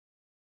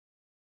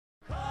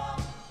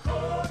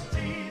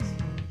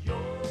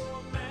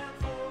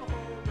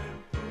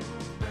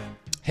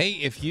 Hey,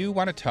 if you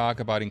want to talk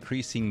about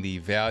increasing the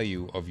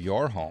value of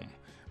your home,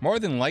 more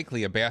than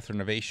likely a bath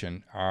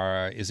renovation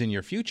is in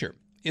your future.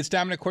 It's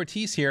Domenic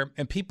Cortese here,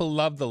 and people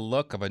love the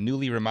look of a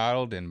newly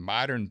remodeled and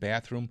modern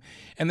bathroom.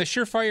 And the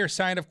surefire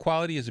sign of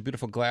quality is a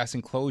beautiful glass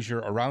enclosure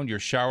around your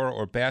shower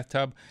or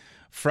bathtub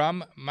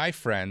from my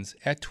friends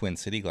at Twin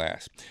City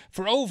Glass.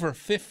 For over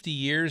 50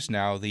 years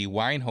now, the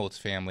Weinholz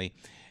family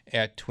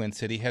at Twin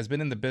City has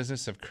been in the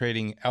business of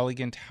creating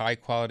elegant,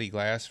 high-quality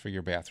glass for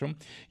your bathroom.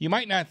 You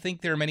might not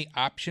think there are many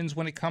options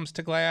when it comes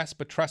to glass,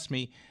 but trust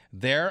me,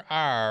 there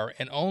are,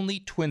 and only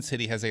Twin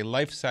City has a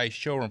life-size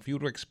showroom for you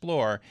to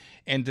explore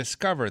and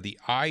discover the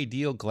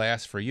ideal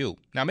glass for you.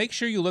 Now, make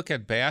sure you look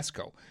at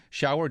Basco,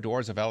 shower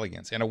doors of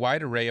elegance, and a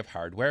wide array of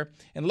hardware,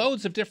 and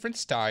loads of different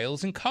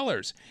styles and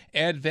colors.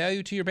 Add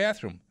value to your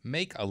bathroom.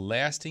 Make a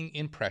lasting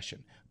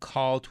impression.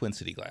 Call Twin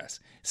City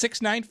Glass.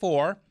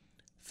 694-3300.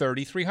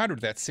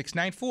 That's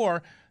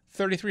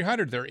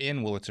 694-3300. They're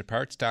in Willitzer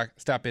Park.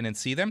 Stop in and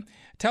see them.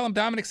 Tell them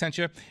Domenic sent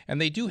you.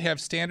 And they do have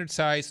standard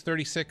size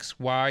 36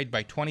 wide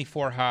by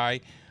 24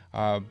 high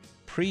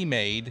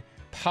pre-made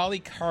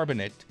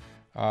polycarbonate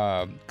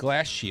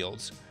glass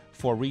shields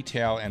for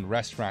retail and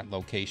restaurant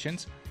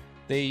locations.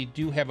 They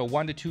do have a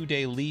 1 to 2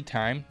 day lead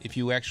time. If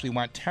you actually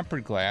want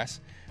tempered glass,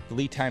 the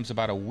lead time's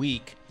about a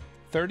week.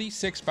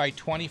 36 by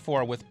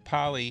 24 with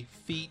poly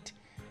feet.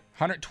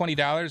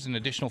 $120, an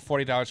additional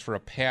 $40 for a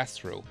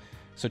pass-through.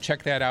 So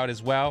check that out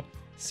as well.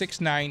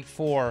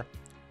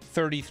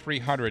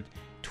 694-3300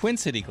 Twin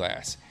City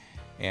Glass.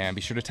 And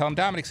be sure to tell them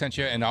Domenic sent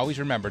you. And always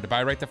remember to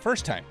buy right the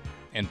first time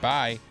and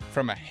buy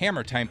from a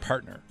Hammer Time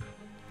partner.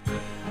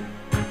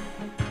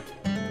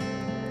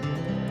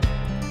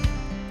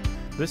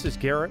 This is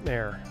Garrett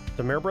Mayer.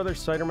 The Mayer Brothers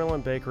Cider Mill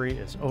and Bakery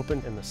is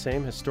open in the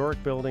same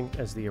historic building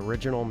as the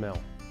original mill.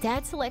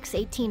 Dad selects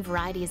 18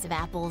 varieties of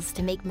apples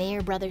to make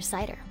Mayer Brothers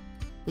cider.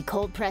 We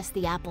cold press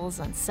the apples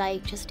on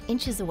site just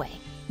inches away.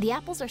 The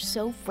apples are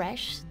so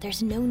fresh,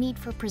 there's no need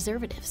for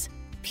preservatives.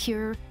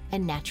 Pure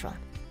and natural.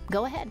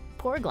 Go ahead,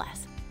 pour a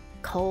glass.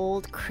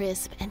 Cold,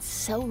 crisp, and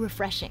so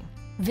refreshing.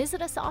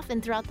 Visit us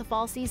often throughout the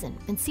fall season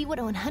and see what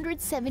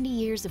 170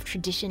 years of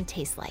tradition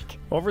tastes like.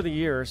 Over the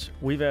years,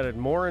 we've added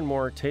more and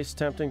more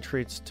taste-tempting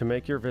treats to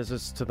make your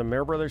visits to the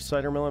Mayer Brothers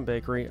Cider Mill and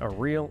Bakery a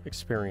real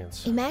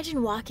experience.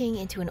 Imagine walking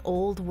into an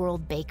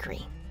old-world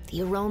bakery.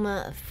 The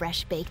aroma of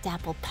fresh baked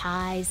apple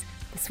pies,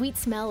 the sweet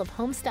smell of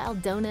home-style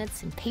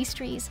donuts and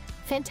pastries.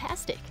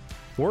 Fantastic.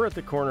 We're at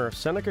the corner of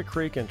Seneca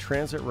Creek and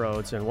Transit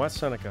Roads in West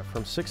Seneca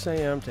from 6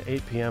 a.m. to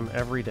 8 p.m.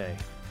 every day.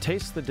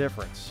 Taste the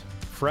difference.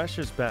 Fresh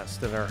is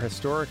best at our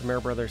historic Mayer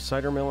Brothers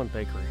Cider Mill and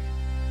Bakery.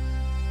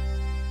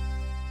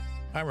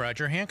 I'm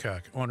Roger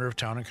Hancock, owner of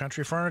Town &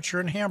 Country Furniture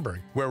in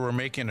Hamburg, where we're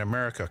making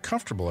America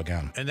comfortable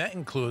again. And that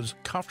includes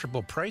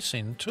comfortable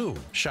pricing, too.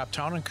 Shop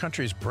Town &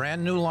 Country's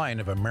brand new line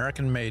of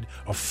American-made,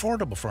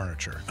 affordable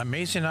furniture.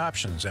 Amazing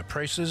options at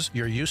prices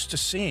you're used to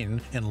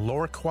seeing in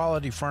lower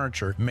quality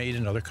furniture made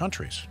in other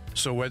countries.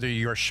 So whether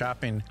you're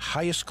shopping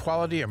highest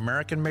quality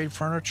American-made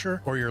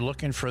furniture or you're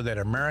looking for that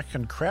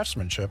American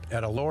craftsmanship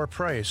at a lower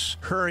price,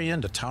 hurry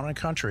into Town &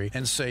 Country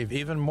and save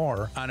even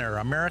more on our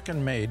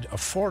American-made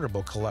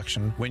affordable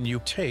collection when you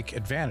take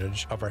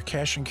advantage of our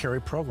cash and carry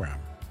program.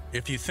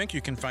 If you think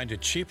you can find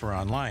it cheaper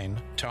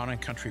online, Town &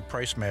 Country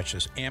price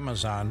matches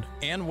Amazon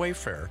and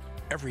Wayfair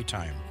every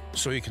time,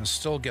 so you can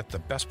still get the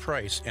best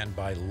price and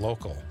buy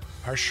local.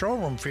 Our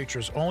showroom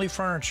features only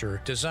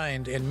furniture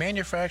designed and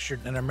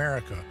manufactured in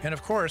America. And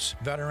of course,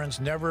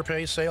 veterans never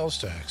pay sales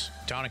tax.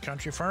 Town &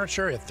 Country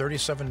Furniture at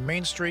 37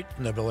 Main Street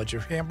in the village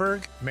of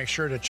Hamburg. Make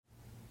sure to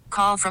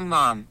Call from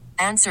mom.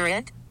 Answer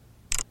it.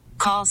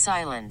 Call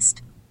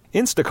silenced.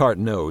 Instacart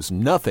knows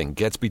nothing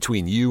gets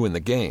between you and the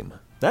game.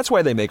 That's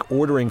why they make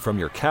ordering from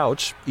your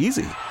couch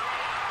easy.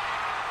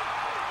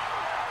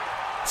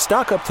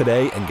 Stock up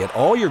today and get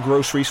all your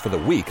groceries for the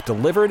week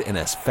delivered in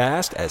as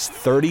fast as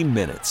 30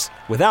 minutes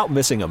without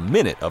missing a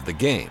minute of the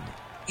game.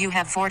 You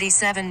have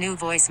 47 new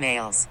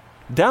voicemails.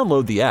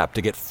 Download the app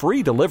to get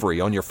free delivery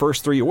on your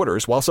first 3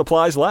 orders while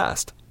supplies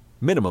last.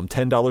 Minimum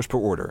 $10 per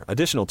order.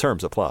 Additional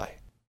terms apply.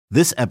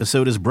 This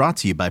episode is brought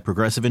to you by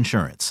Progressive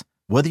Insurance.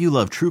 Whether you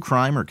love true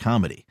crime or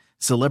comedy,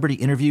 celebrity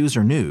interviews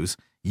or news,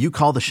 you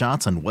call the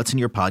shots on what's in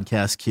your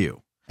podcast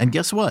queue. And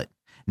guess what?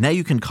 Now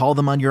you can call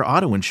them on your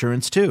auto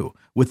insurance too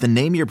with the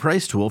Name Your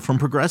Price tool from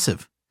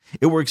Progressive.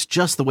 It works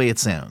just the way it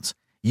sounds.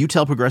 You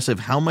tell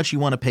Progressive how much you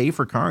want to pay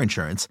for car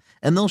insurance,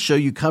 and they'll show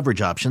you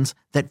coverage options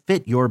that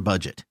fit your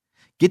budget.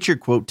 Get your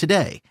quote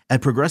today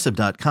at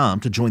Progressive.com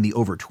to join the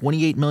over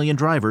 28 million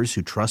drivers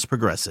who trust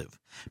Progressive.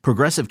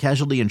 Progressive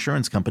Casualty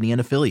Insurance Company and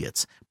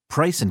Affiliates.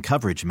 Price and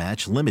coverage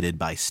match limited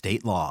by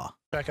state law.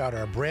 check out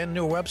our brand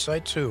new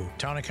website too.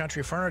 Town &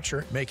 Country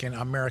Furniture, making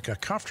America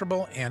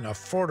comfortable and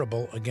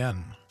affordable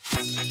again.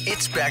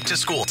 It's back to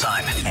school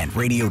time, and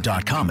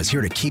Radio.com is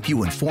here to keep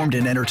you informed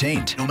and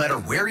entertained, no matter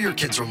where your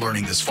kids are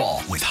learning this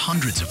fall, with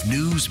hundreds of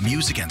news,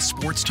 music, and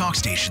sports talk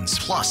stations,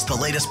 plus the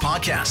latest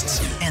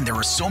podcasts. And there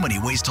are so many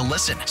ways to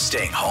listen.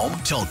 Staying home?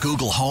 Tell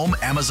Google Home,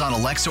 Amazon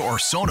Alexa, or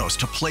Sonos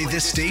to play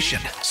this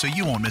station, so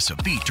you won't miss a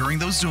beat during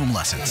those Zoom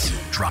lessons.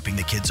 Dropping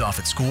the kids off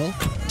at school?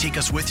 Take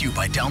us with you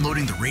by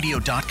downloading the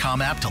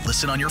Radio.com app to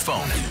listen on your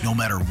phone. No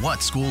matter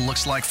what school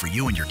looks like for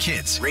you and your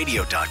kids,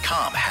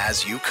 Radio.com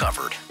has you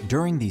covered.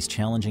 During these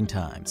challenging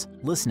times,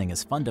 listening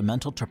is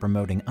fundamental to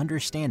promoting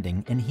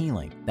understanding and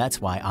healing.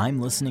 That's why I'm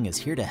Listening is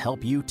here to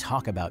help you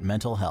talk about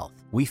mental health.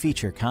 We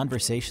feature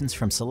conversations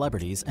from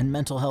celebrities and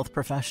mental health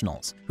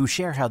professionals who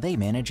share how they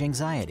manage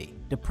anxiety,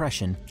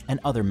 depression,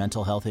 and other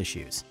mental health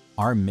issues.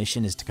 Our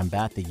mission is to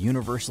combat the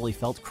universally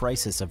felt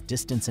crisis of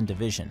distance and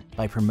division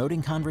by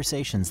promoting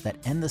conversations that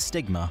end the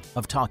stigma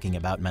of talking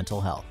about mental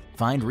health.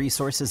 Find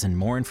resources and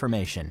more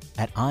information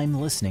at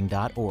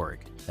imlistening.org.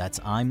 That's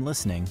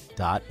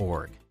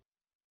imlistening.org.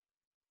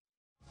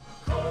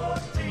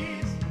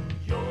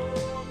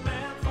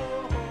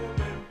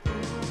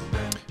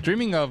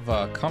 Dreaming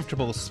of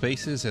comfortable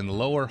spaces and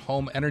lower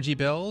home energy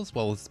bills?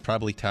 Well, it's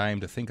probably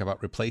time to think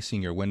about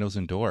replacing your windows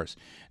and doors.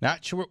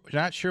 Not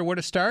sure where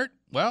to start?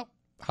 Well,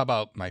 how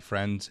about my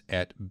friends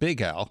at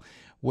Big L,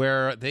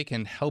 where they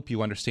can help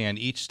you understand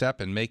each step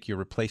and make your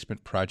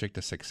replacement project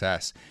a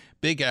success.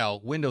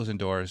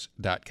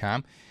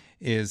 BigLWindowsandDoors.com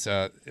is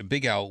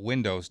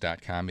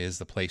BigLWindows.com is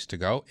the place to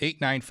go.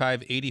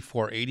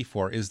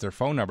 895-8484 is their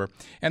phone number,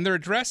 and their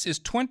address is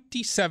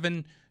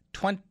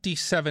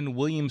 2727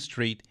 William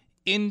Street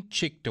in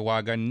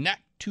Cheektowaga, not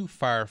too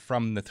far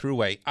from the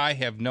Thruway. I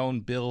have known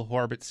Bill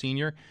Horbett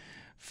Sr.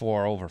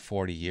 for over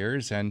 40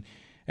 years, and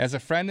as a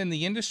friend in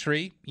the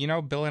industry, you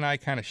know, Bill and I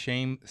kind of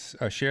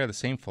share the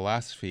same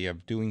philosophy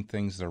of doing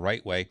things the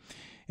right way.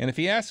 And if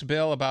you ask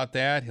Bill about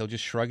that, he'll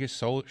just shrug his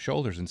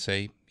shoulders and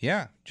say,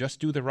 yeah, just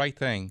do the right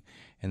thing.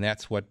 And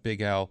that's what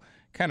Big L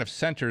kind of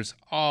centers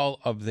all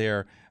of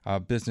their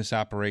business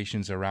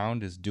operations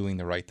around, is doing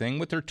the right thing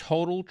with their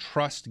total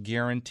trust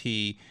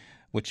guarantee,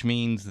 which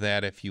means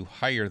that if you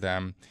hire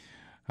them,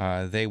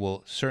 they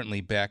will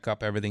certainly back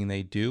up everything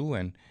they do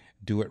and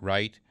do it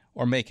right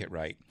or make it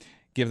right.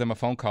 Give them a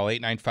phone call,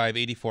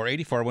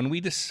 895-8484. When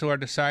we are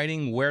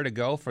deciding where to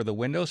go for the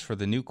windows for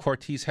the new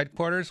Cortese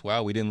headquarters,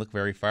 well, we didn't look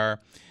very far.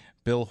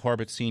 Bill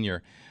Horbett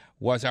Sr.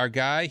 was our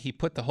guy. He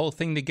put the whole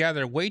thing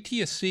together. Wait till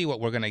you see what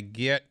we're going to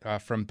get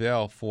from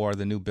Bill for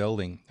the new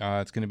building.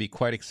 It's going to be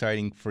quite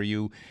exciting for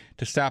you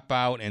to stop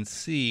out and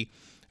see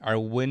our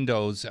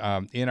windows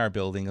in our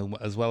building,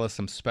 as well as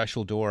some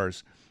special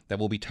doors that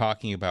we'll be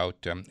talking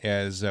about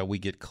as we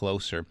get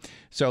closer.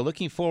 So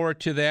looking forward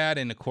to that,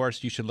 and of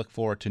course you should look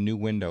forward to new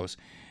windows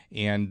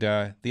and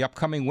the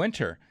upcoming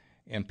winter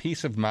and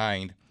peace of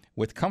mind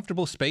with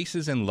comfortable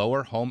spaces and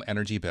lower home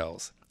energy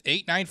bills.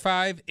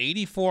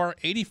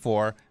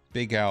 895-8484,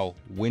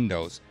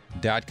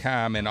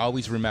 BigLWindows.com. And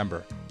always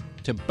remember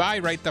to buy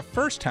right the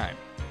first time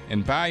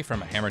and buy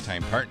from a Hammer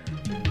Time partner.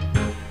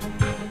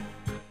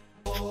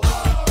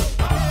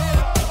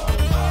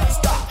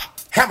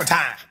 Hammer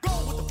Time.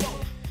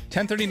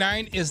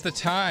 10:39 is the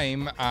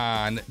time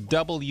on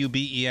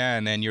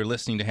WBEN, and you're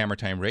listening to Hammer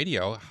Time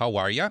Radio. How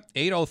are you?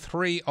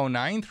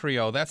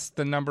 803-0930. That's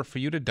the number for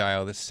you to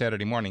dial this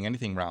Saturday morning.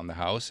 Anything around the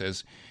house,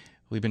 as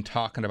we've been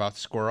talking about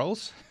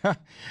squirrels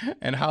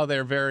and how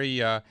they're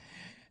very, I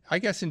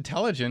guess,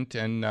 intelligent,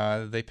 and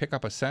they pick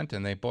up a scent,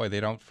 and they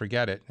don't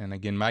forget it. And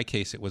again, in my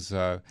case, it was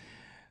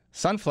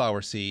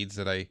sunflower seeds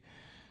that I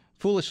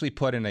foolishly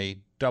put in a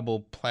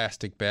double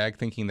plastic bag,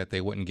 thinking that they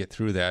wouldn't get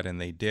through that,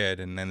 and they did.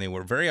 And then they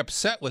were very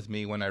upset with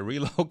me when I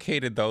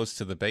relocated those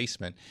to the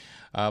basement.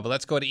 But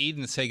let's go to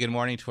Eden and say good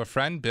morning to a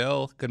friend,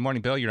 Bill. Good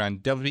morning, Bill. You're on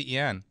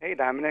WBEN. Hey,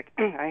 Dominic.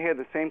 I had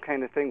the same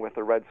kind of thing with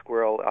the red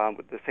squirrel,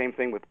 with the same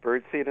thing with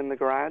birdseed in the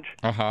garage.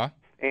 Uh-huh.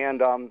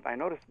 And I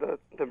noticed the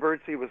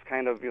birdseed was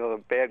kind of,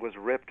 the bag was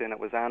ripped and it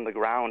was on the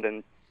ground.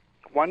 And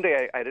one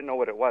day I didn't know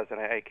what it was,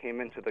 and I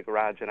came into the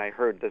garage and I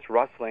heard this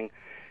rustling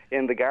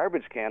in the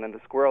garbage can, and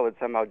the squirrel had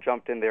somehow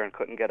jumped in there and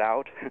couldn't get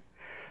out.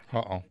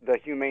 Uh-oh. The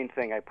humane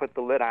thing, I put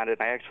the lid on it,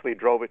 and I actually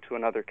drove it to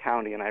another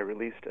county, and I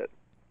released it.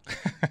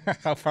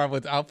 How far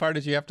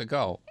did you have to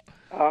go?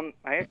 I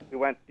actually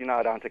went,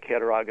 down to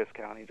Cattaraugus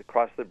County to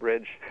cross the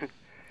bridge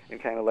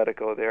and kind of let it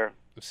go there.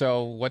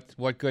 So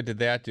what good did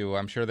that do?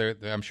 I'm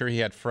sure he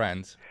had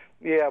friends.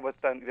 Yeah,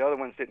 but the other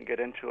ones didn't get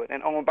into it.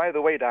 And by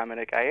the way,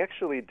 Dominic, I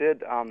actually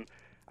did.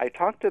 I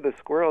talked to the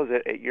squirrels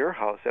at your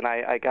house, and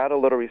I got a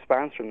little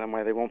response from them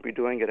why they won't be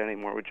doing it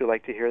anymore. Would you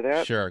like to hear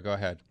that? Sure, go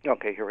ahead.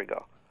 Okay, here we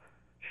go.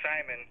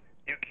 Simon,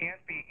 you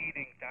can't be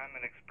eating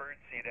Dominic's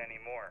birdseed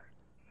anymore.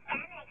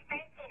 Dominic's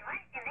birdseed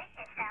was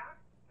delicious,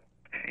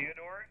 though.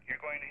 Theodore, you're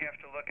going to have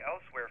to look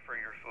elsewhere for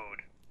your food.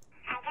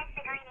 I guess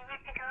we're going to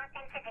have to go up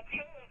into the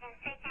trees and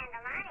search on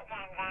the lawn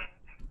again, then.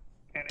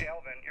 And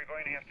Alvin, you're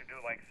going to have to do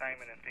like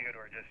Simon and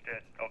Theodore just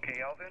did.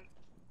 Okay, Alvin?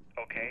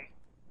 Okay.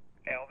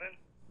 Alvin?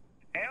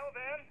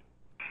 Alvin?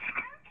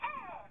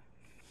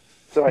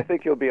 So I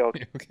think you'll be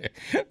okay. Okay.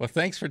 Well,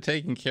 thanks for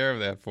taking care of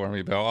that for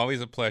me, Bill.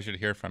 Always a pleasure to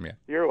hear from you.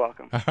 You're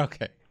welcome.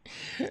 Okay.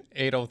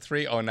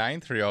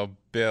 803-0930.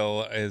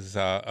 Bill is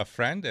a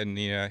friend, and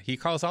he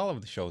calls all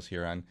of the shows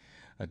here on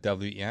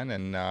WEN,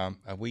 and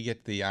we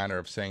get the honor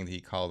of saying that he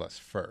called us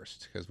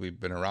first because we've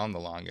been around the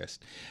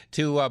longest.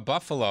 To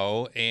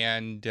Buffalo,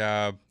 and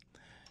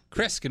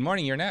Chris, good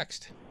morning. You're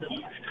next.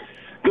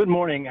 Good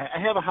morning. I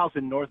have a house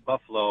in North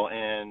Buffalo,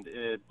 and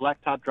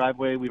blacktop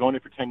driveway. We've owned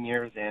it for 10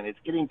 years, and it's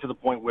getting to the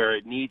point where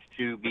it needs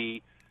to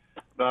be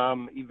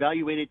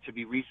evaluated to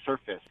be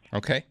resurfaced.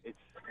 Okay.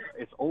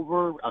 It's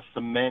over a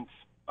cement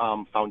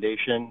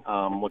foundation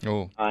with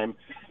time,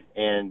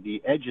 and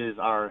the edges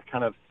are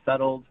kind of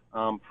settled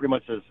pretty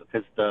much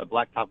because the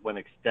blacktop went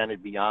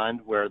extended beyond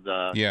where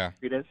the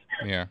street is.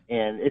 Yeah.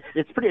 And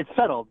it's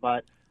settled,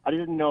 but I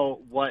didn't know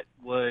what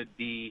would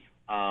be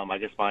I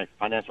guess my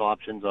financial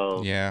options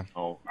of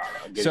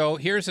So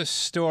here's a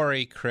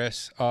story,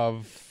 Chris,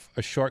 of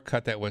a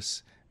shortcut that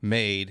was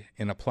made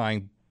in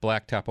applying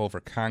blacktop over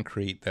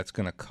concrete that's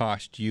going to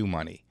cost you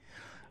money.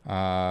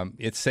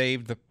 It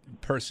saved the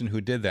person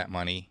who did that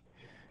money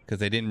because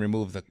they didn't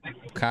remove the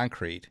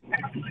concrete,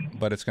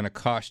 but it's going to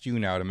cost you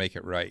now to make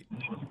it right.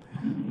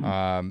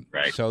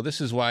 Right. So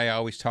this is why I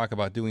always talk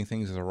about doing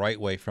things the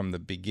right way from the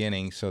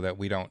beginning so that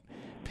we don't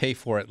pay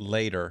for it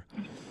later.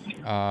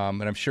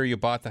 And I'm sure you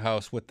bought the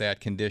house with that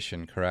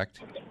condition, correct?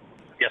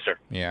 Yes, sir.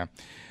 Yeah.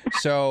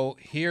 So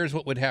here's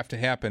what would have to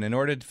happen. In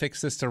order to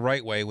fix this the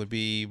right way would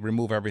be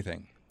remove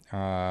everything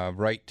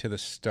right to the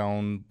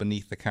stone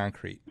beneath the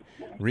concrete.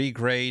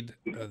 Regrade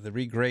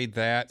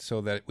that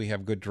so that we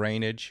have good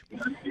drainage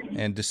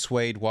and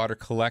dissuade water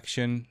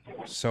collection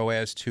so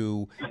as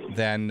to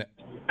then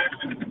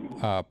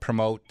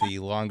promote the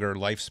longer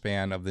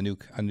lifespan of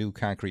a new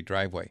concrete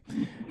driveway.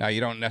 Now, you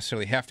don't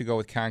necessarily have to go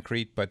with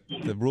concrete, but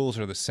the rules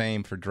are the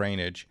same for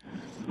drainage.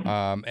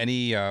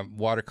 Any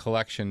water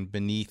collection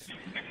beneath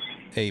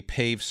a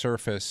paved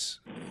surface,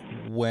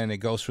 when it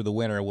goes through the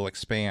winter, will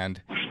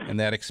expand, and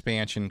that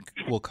expansion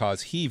will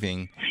cause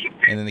heaving,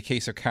 and in the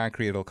case of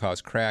concrete, it'll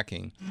cause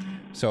cracking.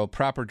 So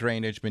proper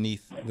drainage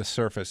beneath the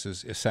surface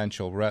is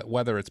essential,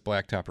 whether it's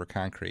blacktop or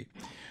concrete.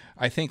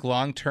 I think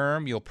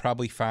long-term, you'll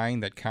probably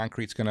find that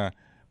concrete's going to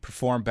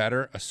perform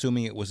better,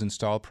 assuming it was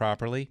installed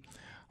properly,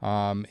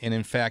 and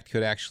in fact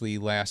could actually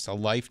last a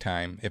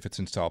lifetime if it's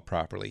installed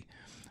properly,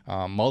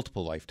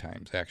 multiple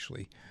lifetimes,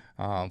 actually,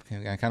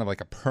 kind of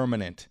like a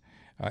permanent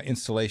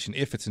installation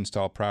if it's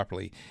installed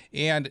properly.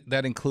 And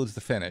that includes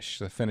the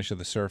finish of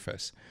the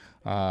surface.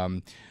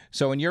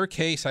 So in your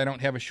case, I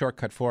don't have a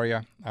shortcut for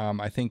you.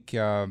 I think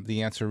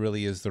the answer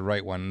really is the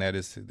right one, and that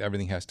is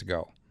everything has to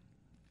go.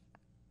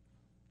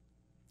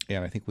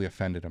 And I think we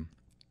offended him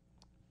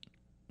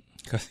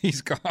because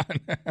he's gone.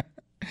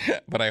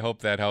 But I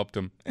hope that helped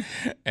him.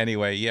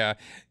 Anyway, yeah.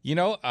 You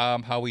know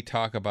how we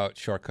talk about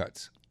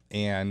shortcuts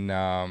and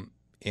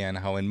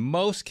how in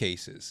most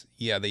cases,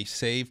 yeah, they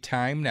save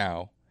time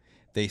now,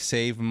 they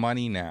save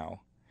money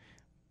now,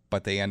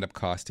 but they end up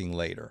costing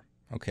later.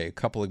 Okay, a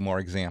couple of more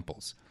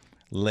examples.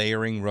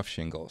 Layering roof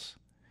shingles.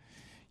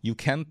 You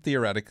can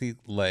theoretically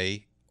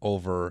lay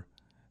over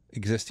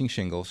existing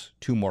shingles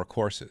 2 more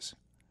courses.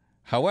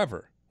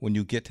 However, when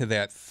you get to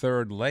that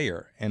third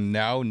layer and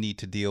now need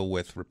to deal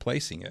with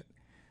replacing it,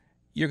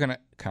 you're going to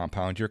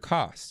compound your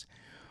costs.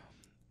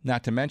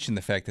 Not to mention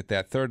the fact that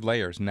that third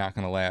layer is not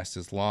going to last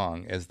as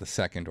long as the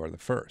second or the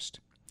first.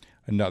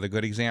 Another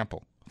good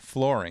example,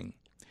 flooring.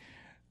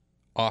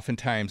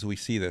 Oftentimes we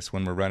see this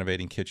when we're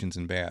renovating kitchens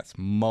and baths.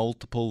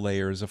 Multiple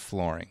layers of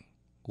flooring.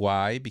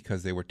 Why?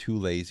 Because they were too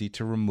lazy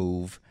to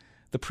remove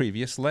the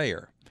previous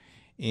layer.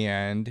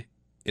 And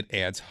it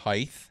adds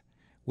height,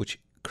 which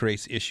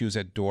creates issues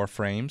at door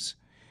frames.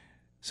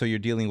 So you're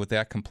dealing with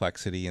that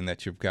complexity in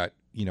that you've got,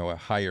 a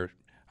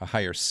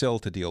higher sill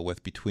to deal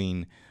with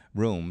between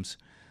rooms.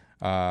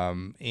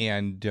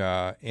 And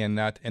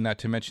not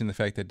to mention the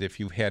fact that if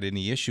you've had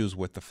any issues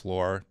with the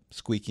floor,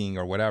 squeaking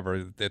or whatever,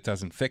 that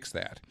doesn't fix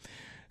that.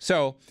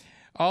 So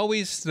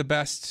always the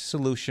best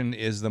solution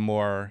is the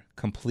more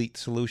complete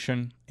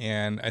solution.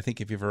 And I think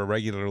if you're a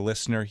regular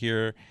listener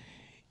here,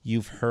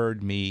 you've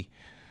heard me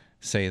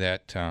say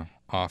that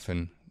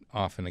often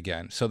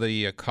again. So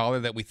the caller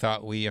that we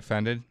thought we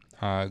offended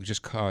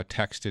just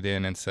texted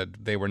in and said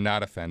they were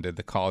not offended.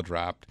 The call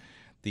dropped.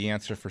 The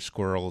answer for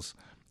squirrels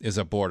is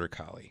a border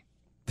collie.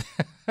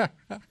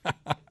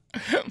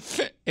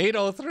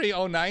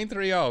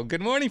 803-0930.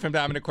 Good morning from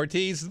Domenic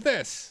Cortese.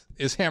 This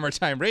is Hammer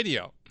Time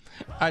Radio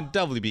on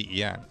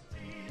WBEN.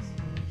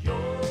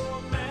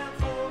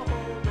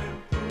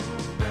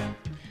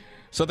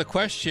 So the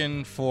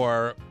question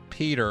for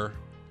Peter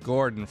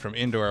Gordon from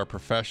Indoor Air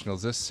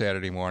Professionals this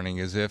Saturday morning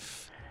is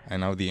if, I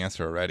know the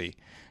answer already,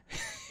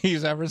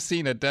 he's ever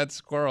seen a dead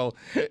squirrel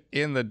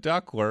in the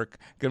ductwork.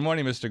 Good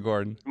morning, Mr.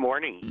 Gordon. Good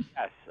morning.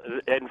 Yes.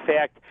 In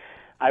fact,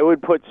 I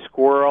would put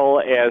squirrel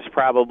as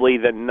probably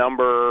the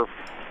number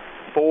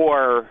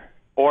 4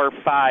 or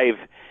 5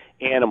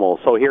 animal.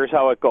 So here's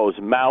how it goes.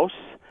 Mouse,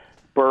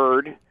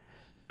 bird,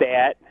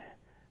 bat,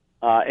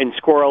 and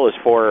squirrel is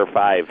 4 or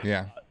 5.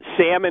 Yeah.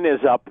 Salmon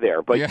is up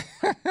there. But yeah.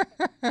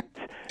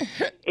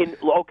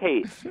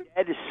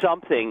 That is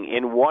something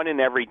in 1 in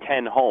every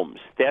 10 homes.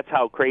 That's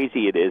how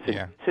crazy it is.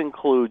 Yeah. This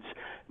includes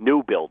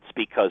new builds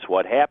because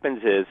what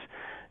happens is,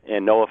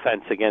 and no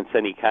offense against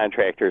any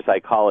contractors, I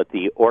call it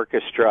the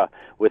orchestra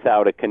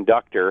without a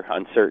conductor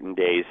on certain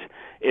days,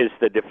 is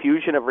the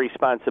diffusion of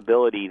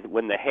responsibility.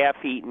 When the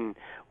half-eaten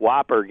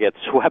Whopper gets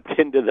swept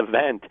into the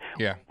vent,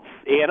 yeah,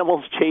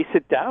 animals chase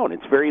it down.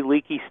 It's very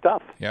leaky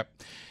stuff. Yep.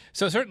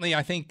 So certainly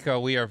I think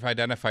we have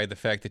identified the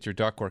fact that your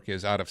ductwork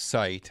is out of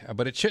sight,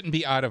 but it shouldn't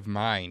be out of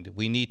mind.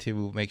 We need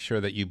to make sure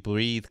that you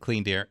breathe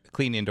clean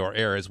indoor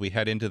air as we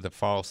head into the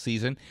fall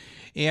season.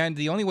 And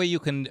the only way you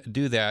can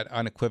do that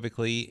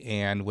unequivocally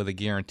and with a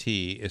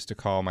guarantee is to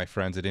call my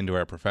friends at Indoor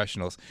Air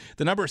Professionals.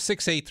 The number is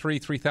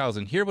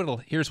 683-3000.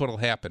 Here's what'll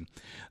happen.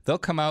 They'll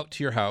come out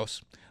to your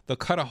house. They'll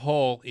cut a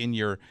hole in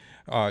your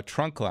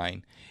trunk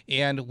line,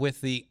 and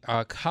with the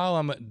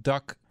column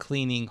duct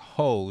cleaning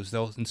hose,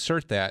 they'll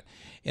insert that,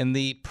 and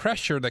the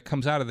pressure that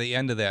comes out of the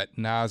end of that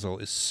nozzle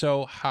is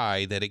so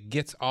high that it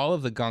gets all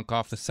of the gunk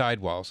off the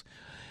sidewalls,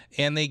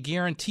 and they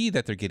guarantee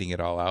that they're getting it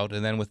all out,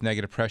 and then with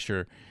negative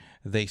pressure,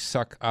 they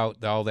suck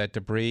out all that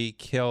debris,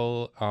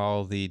 kill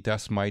all the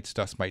dust mite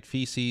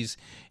feces,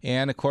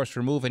 and, of course,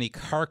 remove any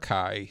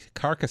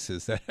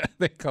carcasses that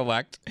they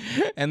collect.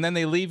 And then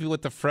they leave you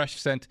with the fresh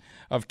scent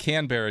of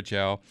Canberra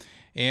gel.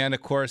 And,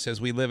 of course, as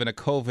we live in a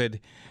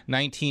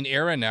COVID-19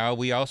 era now,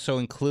 we also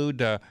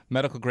include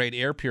medical-grade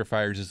air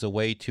purifiers as a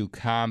way to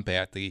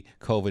combat the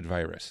COVID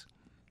virus.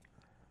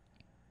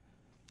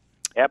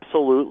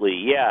 Absolutely,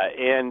 yeah.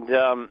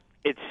 And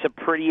it's a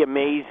pretty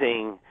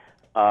amazing...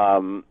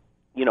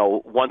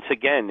 once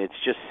again, it's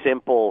just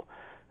simple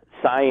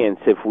science.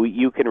 If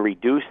you can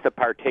reduce the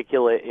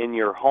particulate in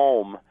your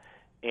home,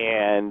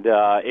 and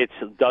it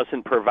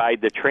doesn't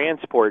provide the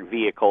transport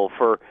vehicle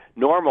for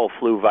normal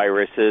flu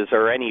viruses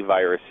or any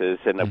viruses.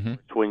 And of course,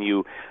 when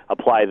you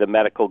apply the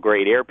medical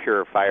grade air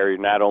purifier, you're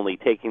not only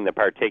taking the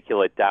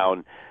particulate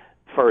down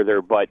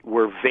further, but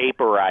we're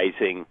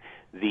vaporizing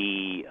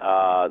the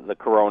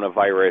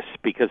coronavirus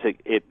because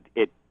it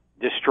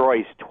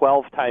destroys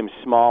 12 times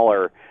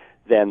smaller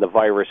than the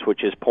virus,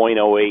 which is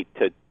 0.08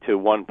 to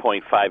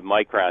 1.5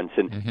 microns.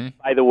 And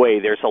by the way,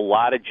 there's a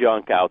lot of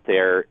junk out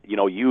there.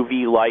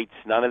 UV lights,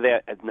 none of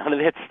that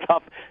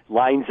stuff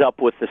lines up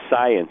with the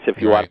science.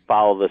 If you want to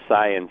follow the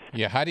science,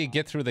 how do you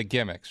get through the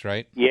gimmicks,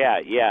 right?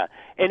 Yeah.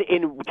 And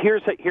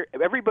here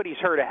everybody's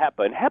heard of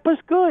HEPA, and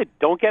HEPA's good.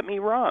 Don't get me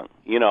wrong,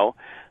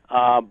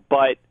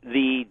 but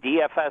the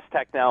DFS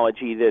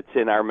technology that's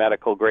in our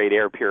medical-grade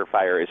air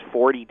purifier is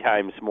 40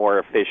 times more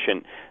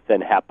efficient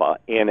than HEPA,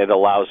 and it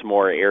allows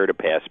more air to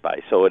pass by.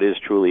 So it is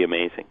truly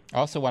amazing. I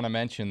also want to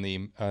mention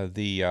the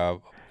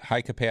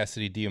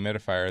high-capacity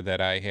dehumidifier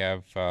that I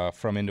have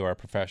from Indoor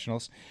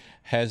Professionals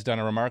has done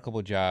a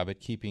remarkable job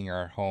at keeping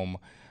our home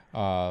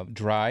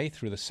dry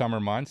through the summer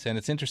months. And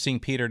it's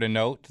interesting, Peter, to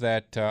note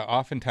that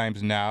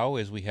oftentimes now,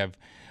 as we have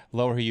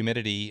lower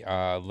humidity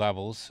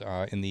levels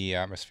in the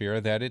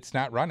atmosphere, that it's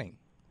not running.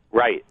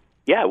 Right.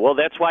 Yeah, well,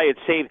 that's why it's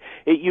saved.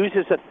 It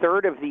uses a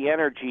third of the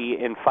energy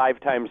and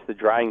 5 times the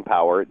drying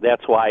power.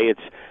 That's why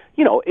it's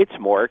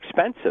more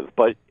expensive.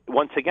 But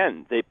once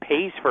again, it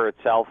pays for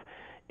itself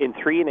in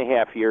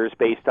 3.5 years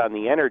based on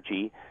the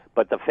energy.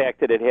 But the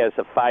fact that it has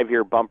a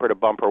 5-year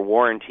bumper-to-bumper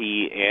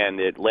warranty and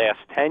it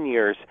lasts 10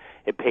 years,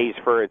 it pays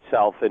for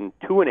itself in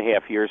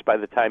 2.5 years by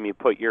the time you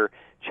put your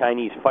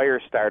Chinese fire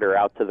starter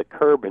out to the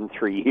curb in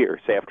 3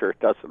 years after it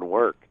doesn't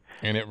work.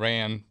 And it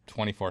ran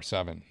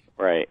 24/7.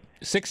 Right.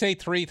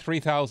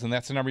 683-3000,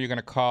 that's the number you're going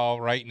to call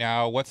right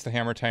now. What's the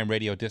Hammer Time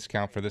Radio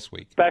discount for this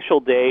week?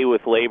 Special day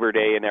with Labor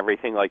Day and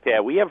everything like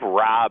that. We have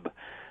Rob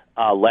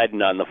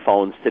Ledden on the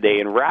phones today.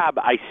 And Rob,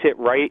 I sit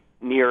right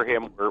near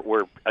him.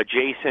 We're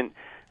adjacent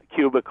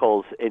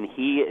cubicles, and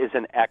he is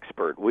an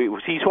expert.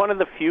 He's one of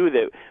the few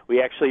that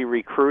we actually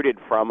recruited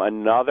from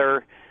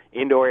another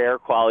indoor air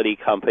quality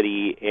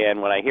company,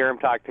 and when I hear him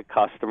talk to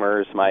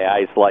customers, my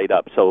eyes light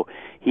up. So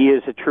he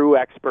is a true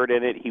expert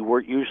in it. He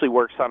usually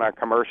works on our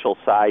commercial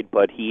side,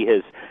 but he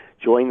has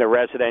joined the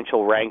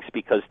residential ranks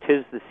because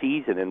 'tis the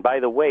season. And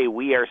by the way,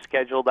 we are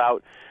scheduled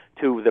out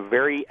to the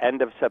very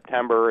end of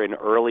September and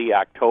early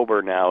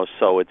October now,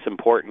 so it's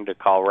important to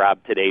call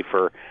Rob today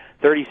for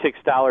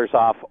 $36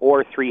 off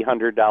or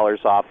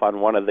 $300 off on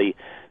one of the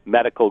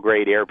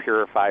medical-grade air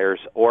purifiers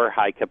or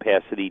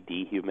high-capacity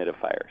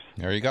dehumidifiers.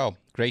 There you go.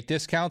 Great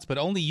discounts, but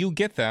only you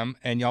get them,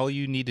 and all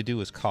you need to do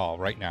is call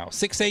right now.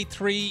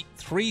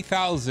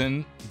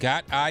 683-3000,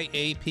 got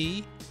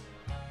IAP?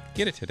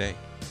 Get it today.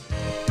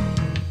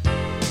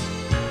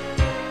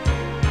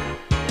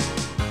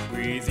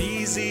 Breathe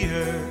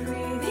easier.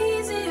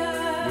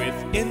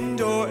 With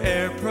Indoor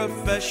Air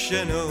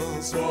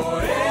Professionals.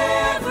 For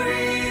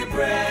every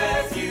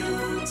breath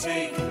you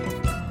take.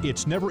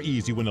 It's never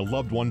easy when a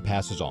loved one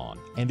passes on,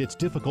 and it's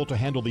difficult to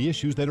handle the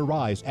issues that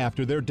arise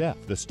after their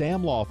death. The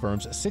Stamm Law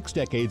Firm's 6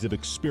 decades of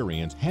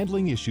experience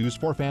handling issues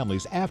for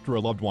families after a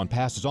loved one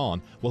passes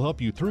on will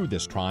help you through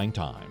this trying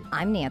time.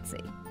 I'm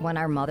Nancy. When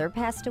our mother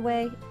passed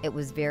away, it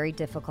was very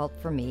difficult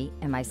for me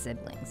and my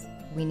siblings.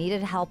 We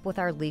needed help with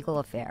our legal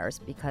affairs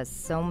because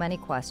so many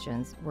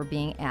questions were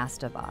being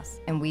asked of us,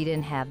 and we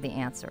didn't have the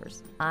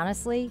answers.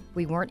 Honestly,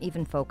 we weren't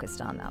even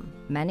focused on them.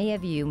 Many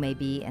of you may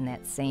be in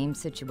that same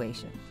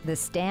situation. The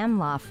Stamm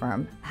Law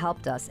Firm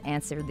helped us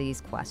answer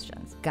these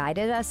questions,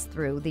 guided us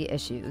through the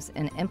issues,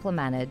 and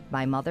implemented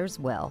my mother's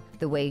will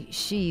the way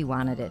she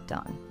wanted it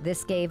done.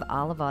 This gave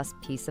all of us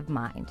peace of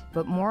mind,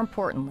 but more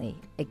importantly,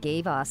 it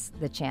gave us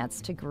the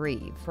chance to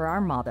grieve for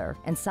our mother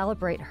and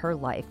celebrate her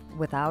life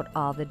without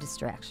all the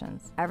distractions.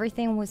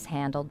 Everything was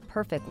handled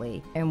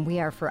perfectly, and we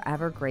are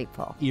forever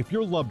grateful. If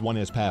your loved one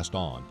has passed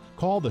on,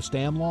 call the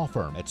Stamm Law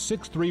Firm at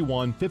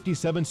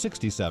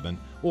 631-5767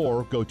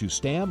 or go to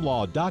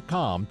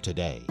stammlaw.com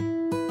today.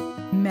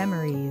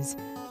 Memories.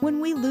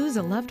 When we lose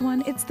a loved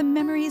one, it's the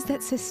memories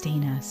that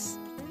sustain us.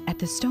 At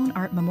the Stone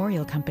Art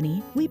Memorial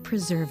Company, we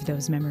preserve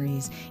those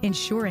memories,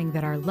 ensuring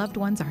that our loved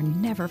ones are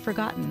never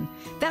forgotten.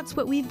 That's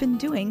what we've been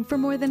doing for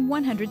more than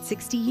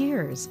 160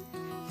 years.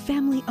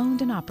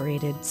 Family-owned and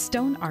operated,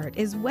 Stone Art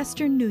is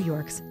Western New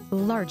York's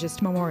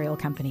largest memorial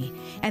company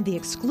and the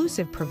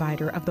exclusive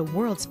provider of the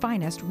world's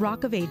finest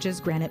Rock of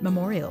Ages granite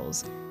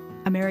memorials.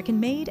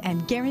 American-made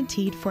and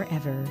guaranteed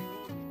forever.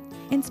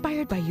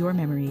 Inspired by your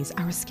memories,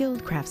 our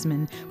skilled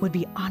craftsmen would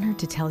be honored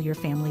to tell your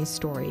family's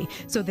story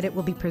so that it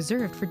will be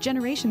preserved for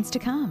generations to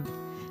come.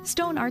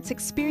 Stone Art's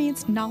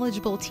experienced,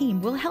 knowledgeable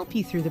team will help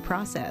you through the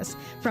process,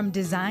 from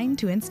design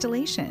to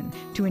installation,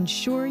 to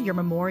ensure your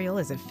memorial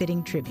is a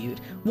fitting tribute,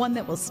 one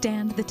that will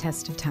stand the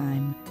test of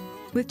time.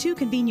 With 2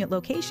 convenient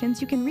locations,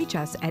 you can reach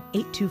us at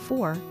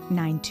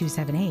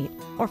 824-9278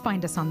 or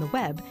find us on the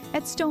web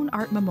at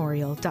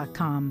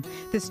stoneartmemorial.com.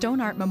 The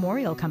Stone Art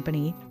Memorial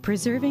Company,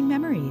 preserving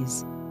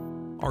memories.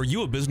 Are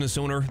you a business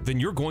owner? Then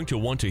you're going to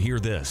want to hear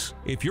this.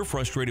 If you're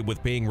frustrated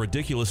with paying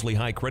ridiculously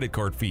high credit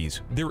card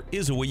fees, there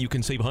is a way you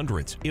can save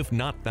hundreds, if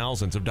not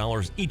thousands of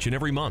dollars each and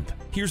every month.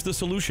 Here's the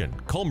solution.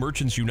 Call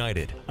Merchants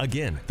United.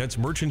 Again, that's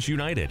Merchants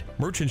United.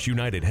 Merchants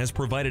United has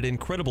provided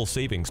incredible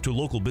savings to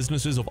local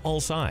businesses of all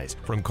size,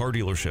 from car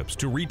dealerships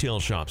to retail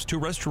shops to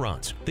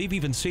restaurants. They've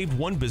even saved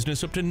one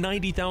business up to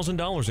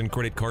 $90,000 in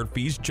credit card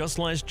fees just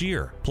last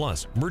year.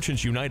 Plus,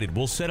 Merchants United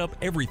will set up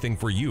everything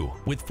for you.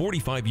 With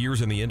 45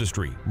 years in the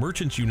industry,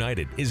 Merchants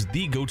United is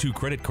the go-to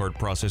credit card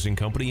processing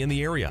company in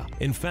the area.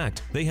 In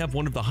fact, they have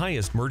one of the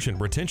highest merchant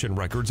retention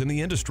records in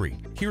the industry.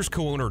 Here's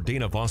co-owner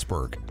Dana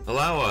Vosberg.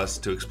 Allow us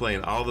to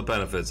explain all the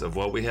benefits of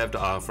what we have to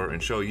offer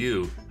and show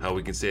you how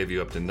we can save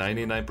you up to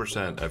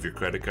 99% of your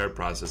credit card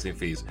processing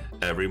fees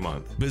every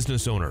month.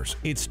 Business owners,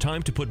 it's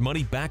time to put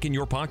money back in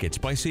your pockets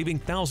by saving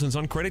thousands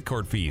on credit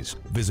card fees.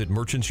 Visit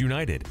Merchants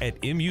United at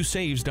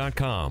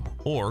musaves.com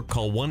or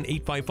call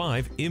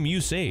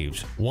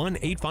 1-855-MU-SAVES.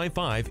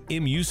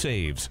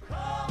 1-855-MU-SAVES.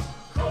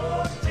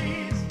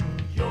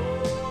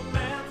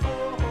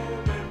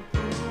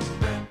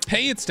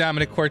 Hey, it's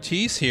Domenic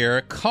Cortese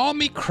here. Call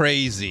me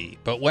crazy,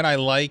 but when I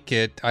like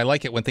it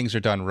when things are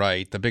done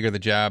right. The bigger the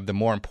job, the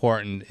more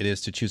important it is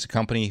to choose a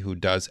company who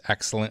does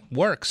excellent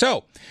work.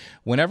 So,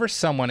 whenever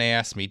someone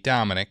asks me,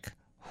 Domenic,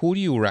 who do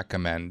you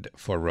recommend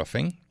for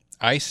roofing?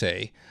 I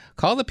say,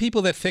 call the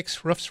people that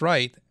fix roofs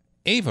right,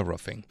 Ava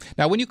Roofing.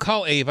 Now, when you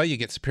call Ava, you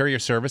get superior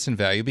service and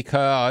value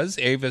because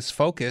Ava's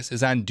focus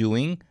is on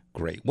doing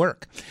great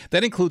work.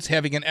 That includes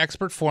having an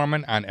expert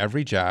foreman on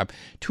every job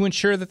to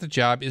ensure that the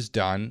job is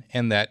done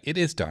and that it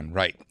is done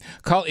right.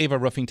 Call Ava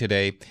Roofing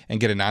today and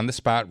get an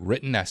on-the-spot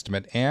written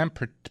estimate and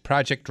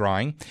project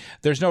drawing.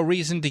 There's no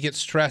reason to get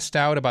stressed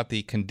out about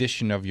the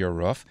condition of your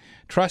roof.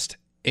 Trust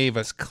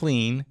Ava's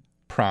clean,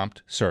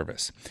 prompt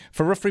service.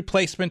 For roof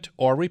replacement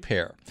or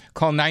repair,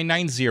 call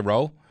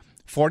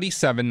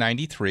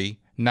 990-4793,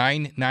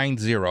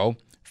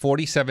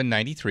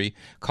 990-4793.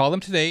 Call them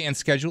today and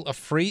schedule a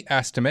free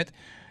estimate.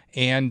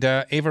 And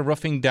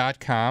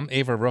avaroofing.com,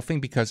 Ava Roofing,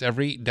 because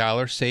every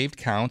dollar saved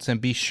counts. And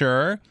be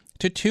sure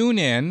to tune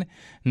in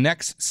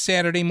next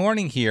Saturday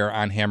morning here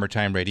on Hammer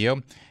Time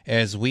Radio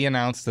as we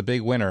announce the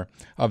big winner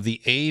of the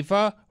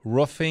Ava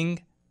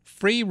Roofing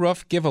free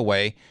roof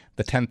giveaway,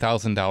 the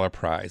 $10,000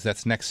 prize.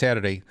 That's next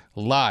Saturday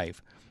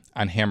live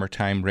on Hammer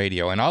Time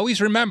Radio. And always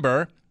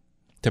remember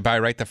to buy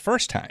right the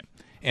first time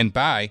and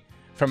buy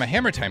from a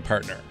Hammer Time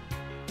partner.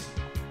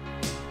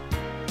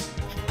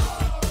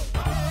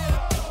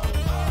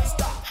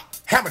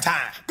 Hammer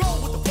time.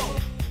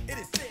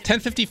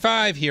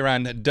 10:55 here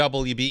on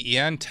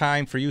WBEN.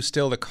 Time for you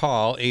still to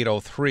call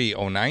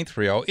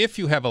 803-0930 if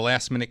you have a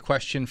last-minute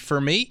question for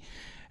me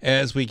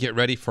as we get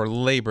ready for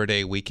Labor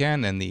Day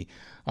weekend and the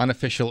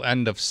unofficial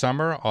end of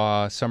summer.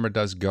 Summer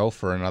does go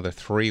for another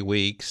 3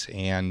 weeks,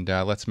 and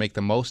let's make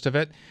the most of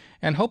it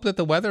and hope that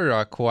the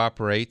weather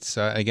cooperates.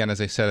 Again,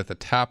 as I said at the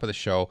top of the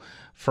show,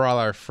 for all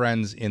our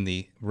friends in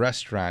the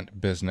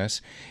restaurant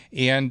business.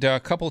 And a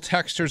couple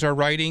texters are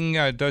writing,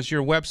 does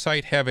your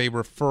website have a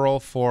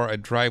referral for a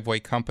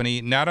driveway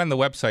company? Not on the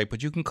website,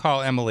 but you can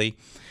call Emily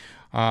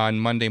on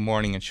Monday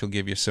morning and she'll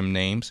give you some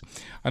names.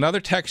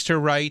 Another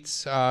texter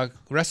writes,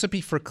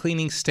 recipe for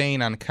cleaning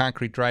stain on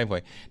concrete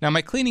driveway. Now,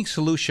 my cleaning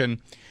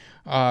solution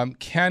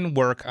can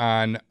work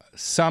on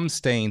some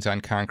stains on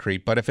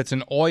concrete, but if it's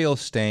an oil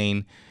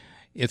stain,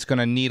 it's going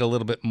to need a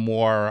little bit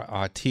more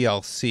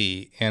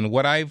TLC. And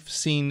what I've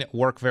seen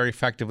work very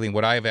effectively, and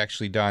what I've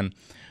actually done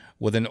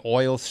with an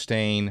oil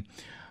stain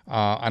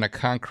on a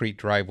concrete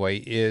driveway,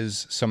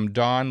 is some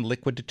Dawn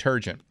liquid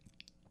detergent.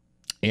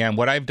 And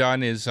what I've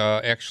done is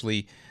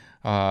actually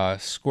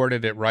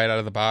squirted it right out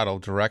of the bottle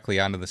directly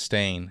onto the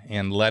stain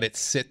and let it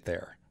sit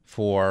there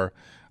for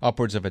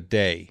upwards of a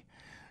day.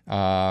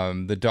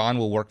 The Dawn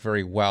will work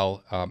very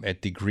well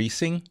at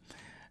degreasing.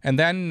 And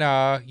then,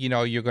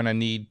 you're going to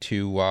need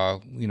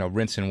to,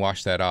 rinse and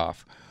wash that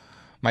off.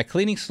 My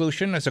cleaning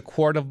solution is a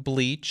quart of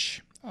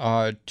bleach,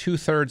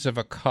 2/3 of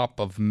a cup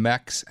of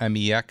Mex,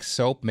 MEX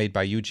soap made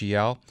by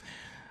UGL,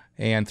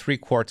 and 3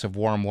 quarts of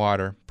warm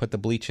water. Put the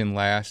bleach in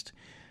last.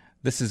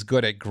 This is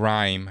good at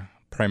grime,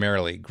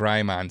 primarily.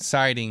 Grime on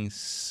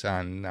sidings,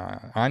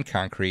 on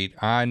concrete,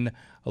 on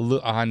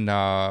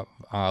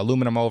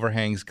aluminum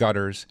overhangs,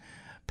 gutters,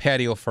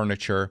 patio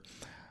furniture.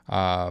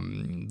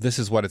 This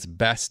is what it's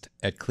best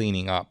at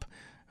cleaning up.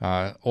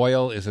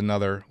 Oil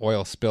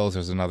spills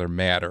is another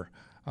matter.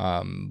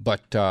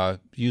 But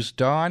use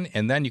Dawn,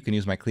 and then you can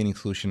use my cleaning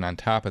solution on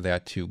top of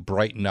that to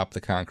brighten up the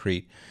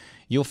concrete.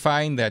 You'll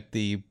find that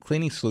the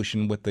cleaning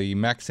solution with the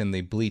Mex and the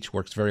bleach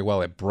works very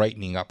well at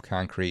brightening up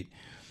concrete.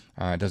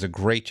 It does a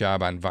great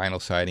job on vinyl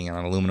siding and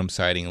on aluminum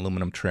siding,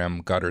 aluminum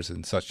trim, gutters,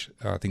 and such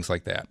things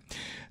like that.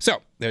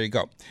 So, there you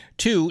go.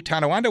 To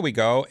Tonawanda we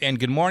go, and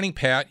good morning,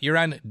 Pat. You're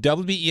on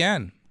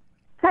WBEN.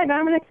 Hi,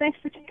 Dominic. Thanks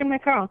for taking my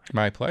call.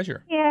 My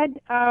pleasure.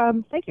 Thank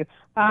you.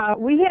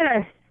 We had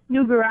a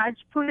new garage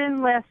put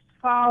in last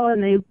fall,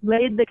 and they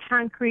poured the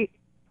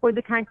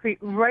concrete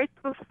right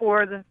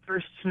before the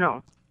first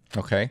snow.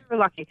 Okay. We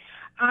were lucky.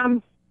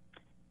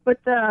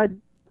 But the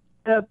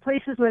the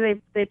places where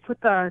they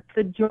put the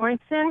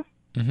joints in,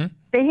 Mm-hmm.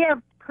 they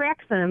have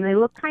cracks in them. They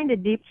look kind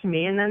of deep to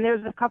me. And then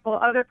there's a couple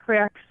other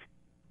cracks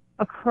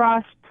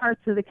across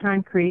parts of the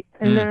concrete.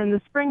 And then in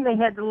the spring, they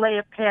had to lay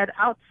a pad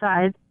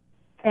outside.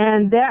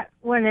 And that,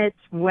 when it's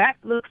wet,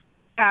 looks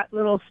got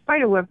little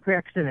spiderweb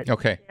cracks in it.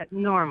 Okay. That's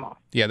normal.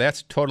 Yeah,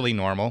 that's totally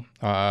normal.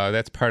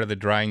 That's part of the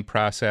drying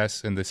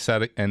process and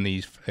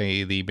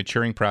the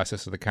maturing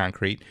process of the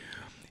concrete.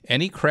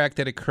 Any crack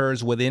that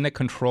occurs within a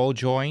control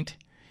joint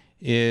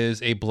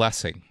is a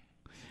blessing,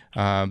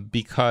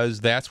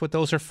 because that's what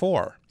those are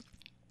for.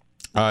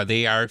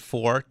 They are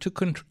for to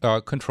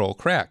control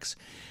cracks.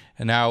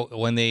 And now,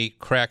 when they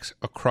cracks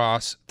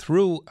across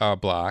through a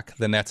block,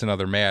 then that's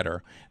another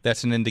matter.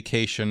 That's an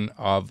indication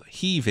of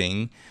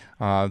heaving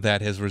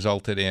that has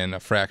resulted in a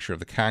fracture of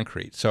the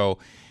concrete. So,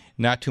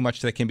 not too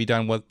much that can be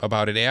done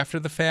about it after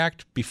the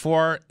fact.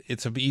 Before,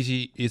 it's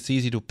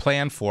easy to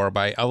plan for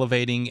by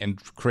elevating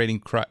and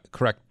creating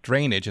correct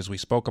drainage, as we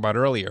spoke about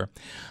earlier.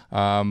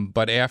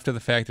 But after the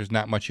fact, there's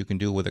not much you can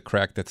do with a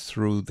crack that's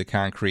through the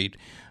concrete.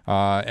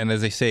 And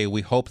as they say,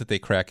 we hope that they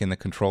crack in the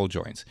control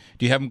joints.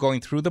 Do you have them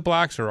going through the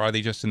blocks, or are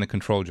they just in the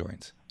control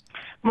joints?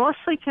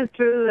 Mostly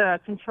through the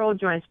control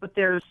joints, but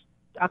there's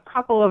a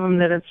couple of them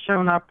that have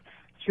shown up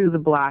through the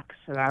blocks,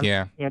 and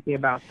I'm happy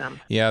about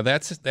them. Yeah,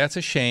 that's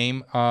a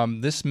shame.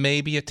 This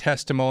may be a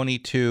testimony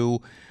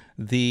to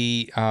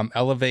the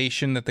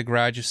elevation that the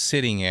garage is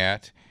sitting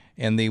at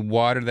and the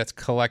water that's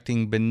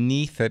collecting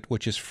beneath it,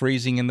 which is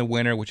freezing in the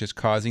winter, which is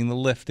causing the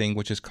lifting,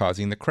 which is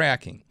causing the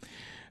cracking.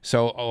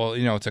 So,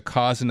 it's a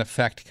cause and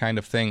effect kind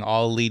of thing,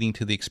 all leading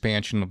to the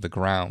expansion of the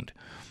ground.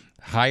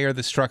 Higher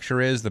the structure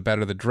is, the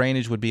better the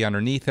drainage would be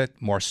underneath it.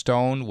 More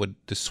stone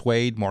would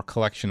dissuade more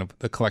collection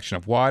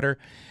of water,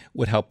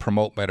 would help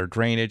promote better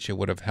drainage. It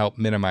would have helped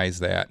minimize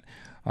that.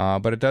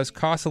 But it does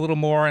cost a little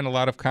more, and a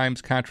lot of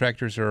times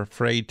contractors are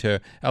afraid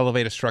to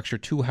elevate a structure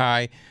too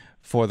high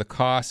for the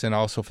cost, and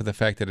also for the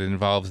fact that it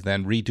involves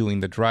then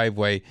redoing the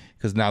driveway,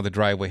 because now the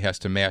driveway has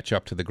to match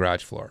up to the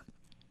garage floor.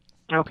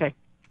 Okay.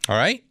 All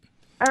right?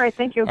 All right,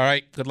 thank you. All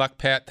right, good luck,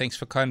 Pat. Thanks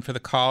for coming for the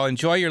call.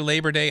 Enjoy your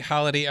Labor Day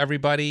holiday,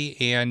 everybody,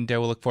 and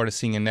we'll look forward to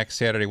seeing you next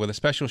Saturday with a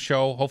special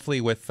show, hopefully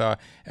with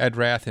Ed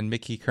Rath and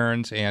Mickey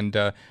Kearns, and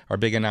our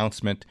big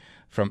announcement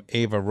from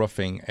Ava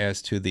Roofing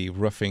as to the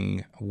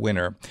roofing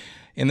winner.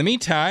 In the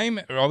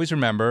meantime, always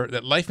remember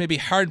that life may be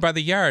hard by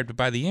the yard, but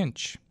by the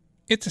inch,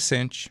 it's a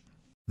cinch.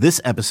 This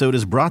episode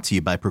is brought to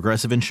you by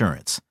Progressive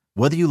Insurance.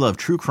 Whether you love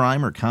true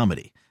crime or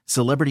comedy,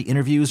 celebrity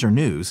interviews or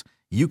news,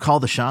 you call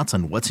the shots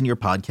on what's in your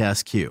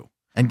podcast queue.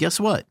 And guess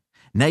what?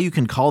 Now you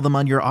can call them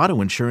on your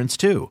auto insurance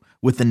too,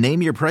 with the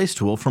Name Your Price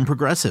tool from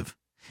Progressive.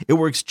 It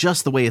works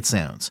just the way it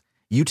sounds.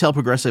 You tell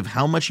Progressive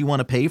how much you want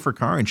to pay for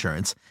car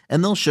insurance,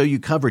 and they'll show you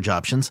coverage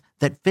options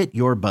that fit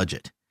your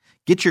budget.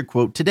 Get your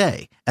quote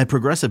today at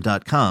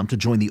Progressive.com to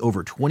join the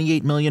over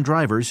 28 million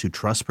drivers who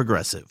trust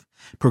Progressive.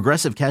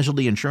 Progressive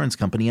Casualty Insurance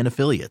Company and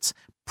Affiliates.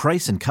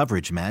 Price and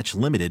coverage match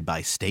limited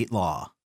by state law.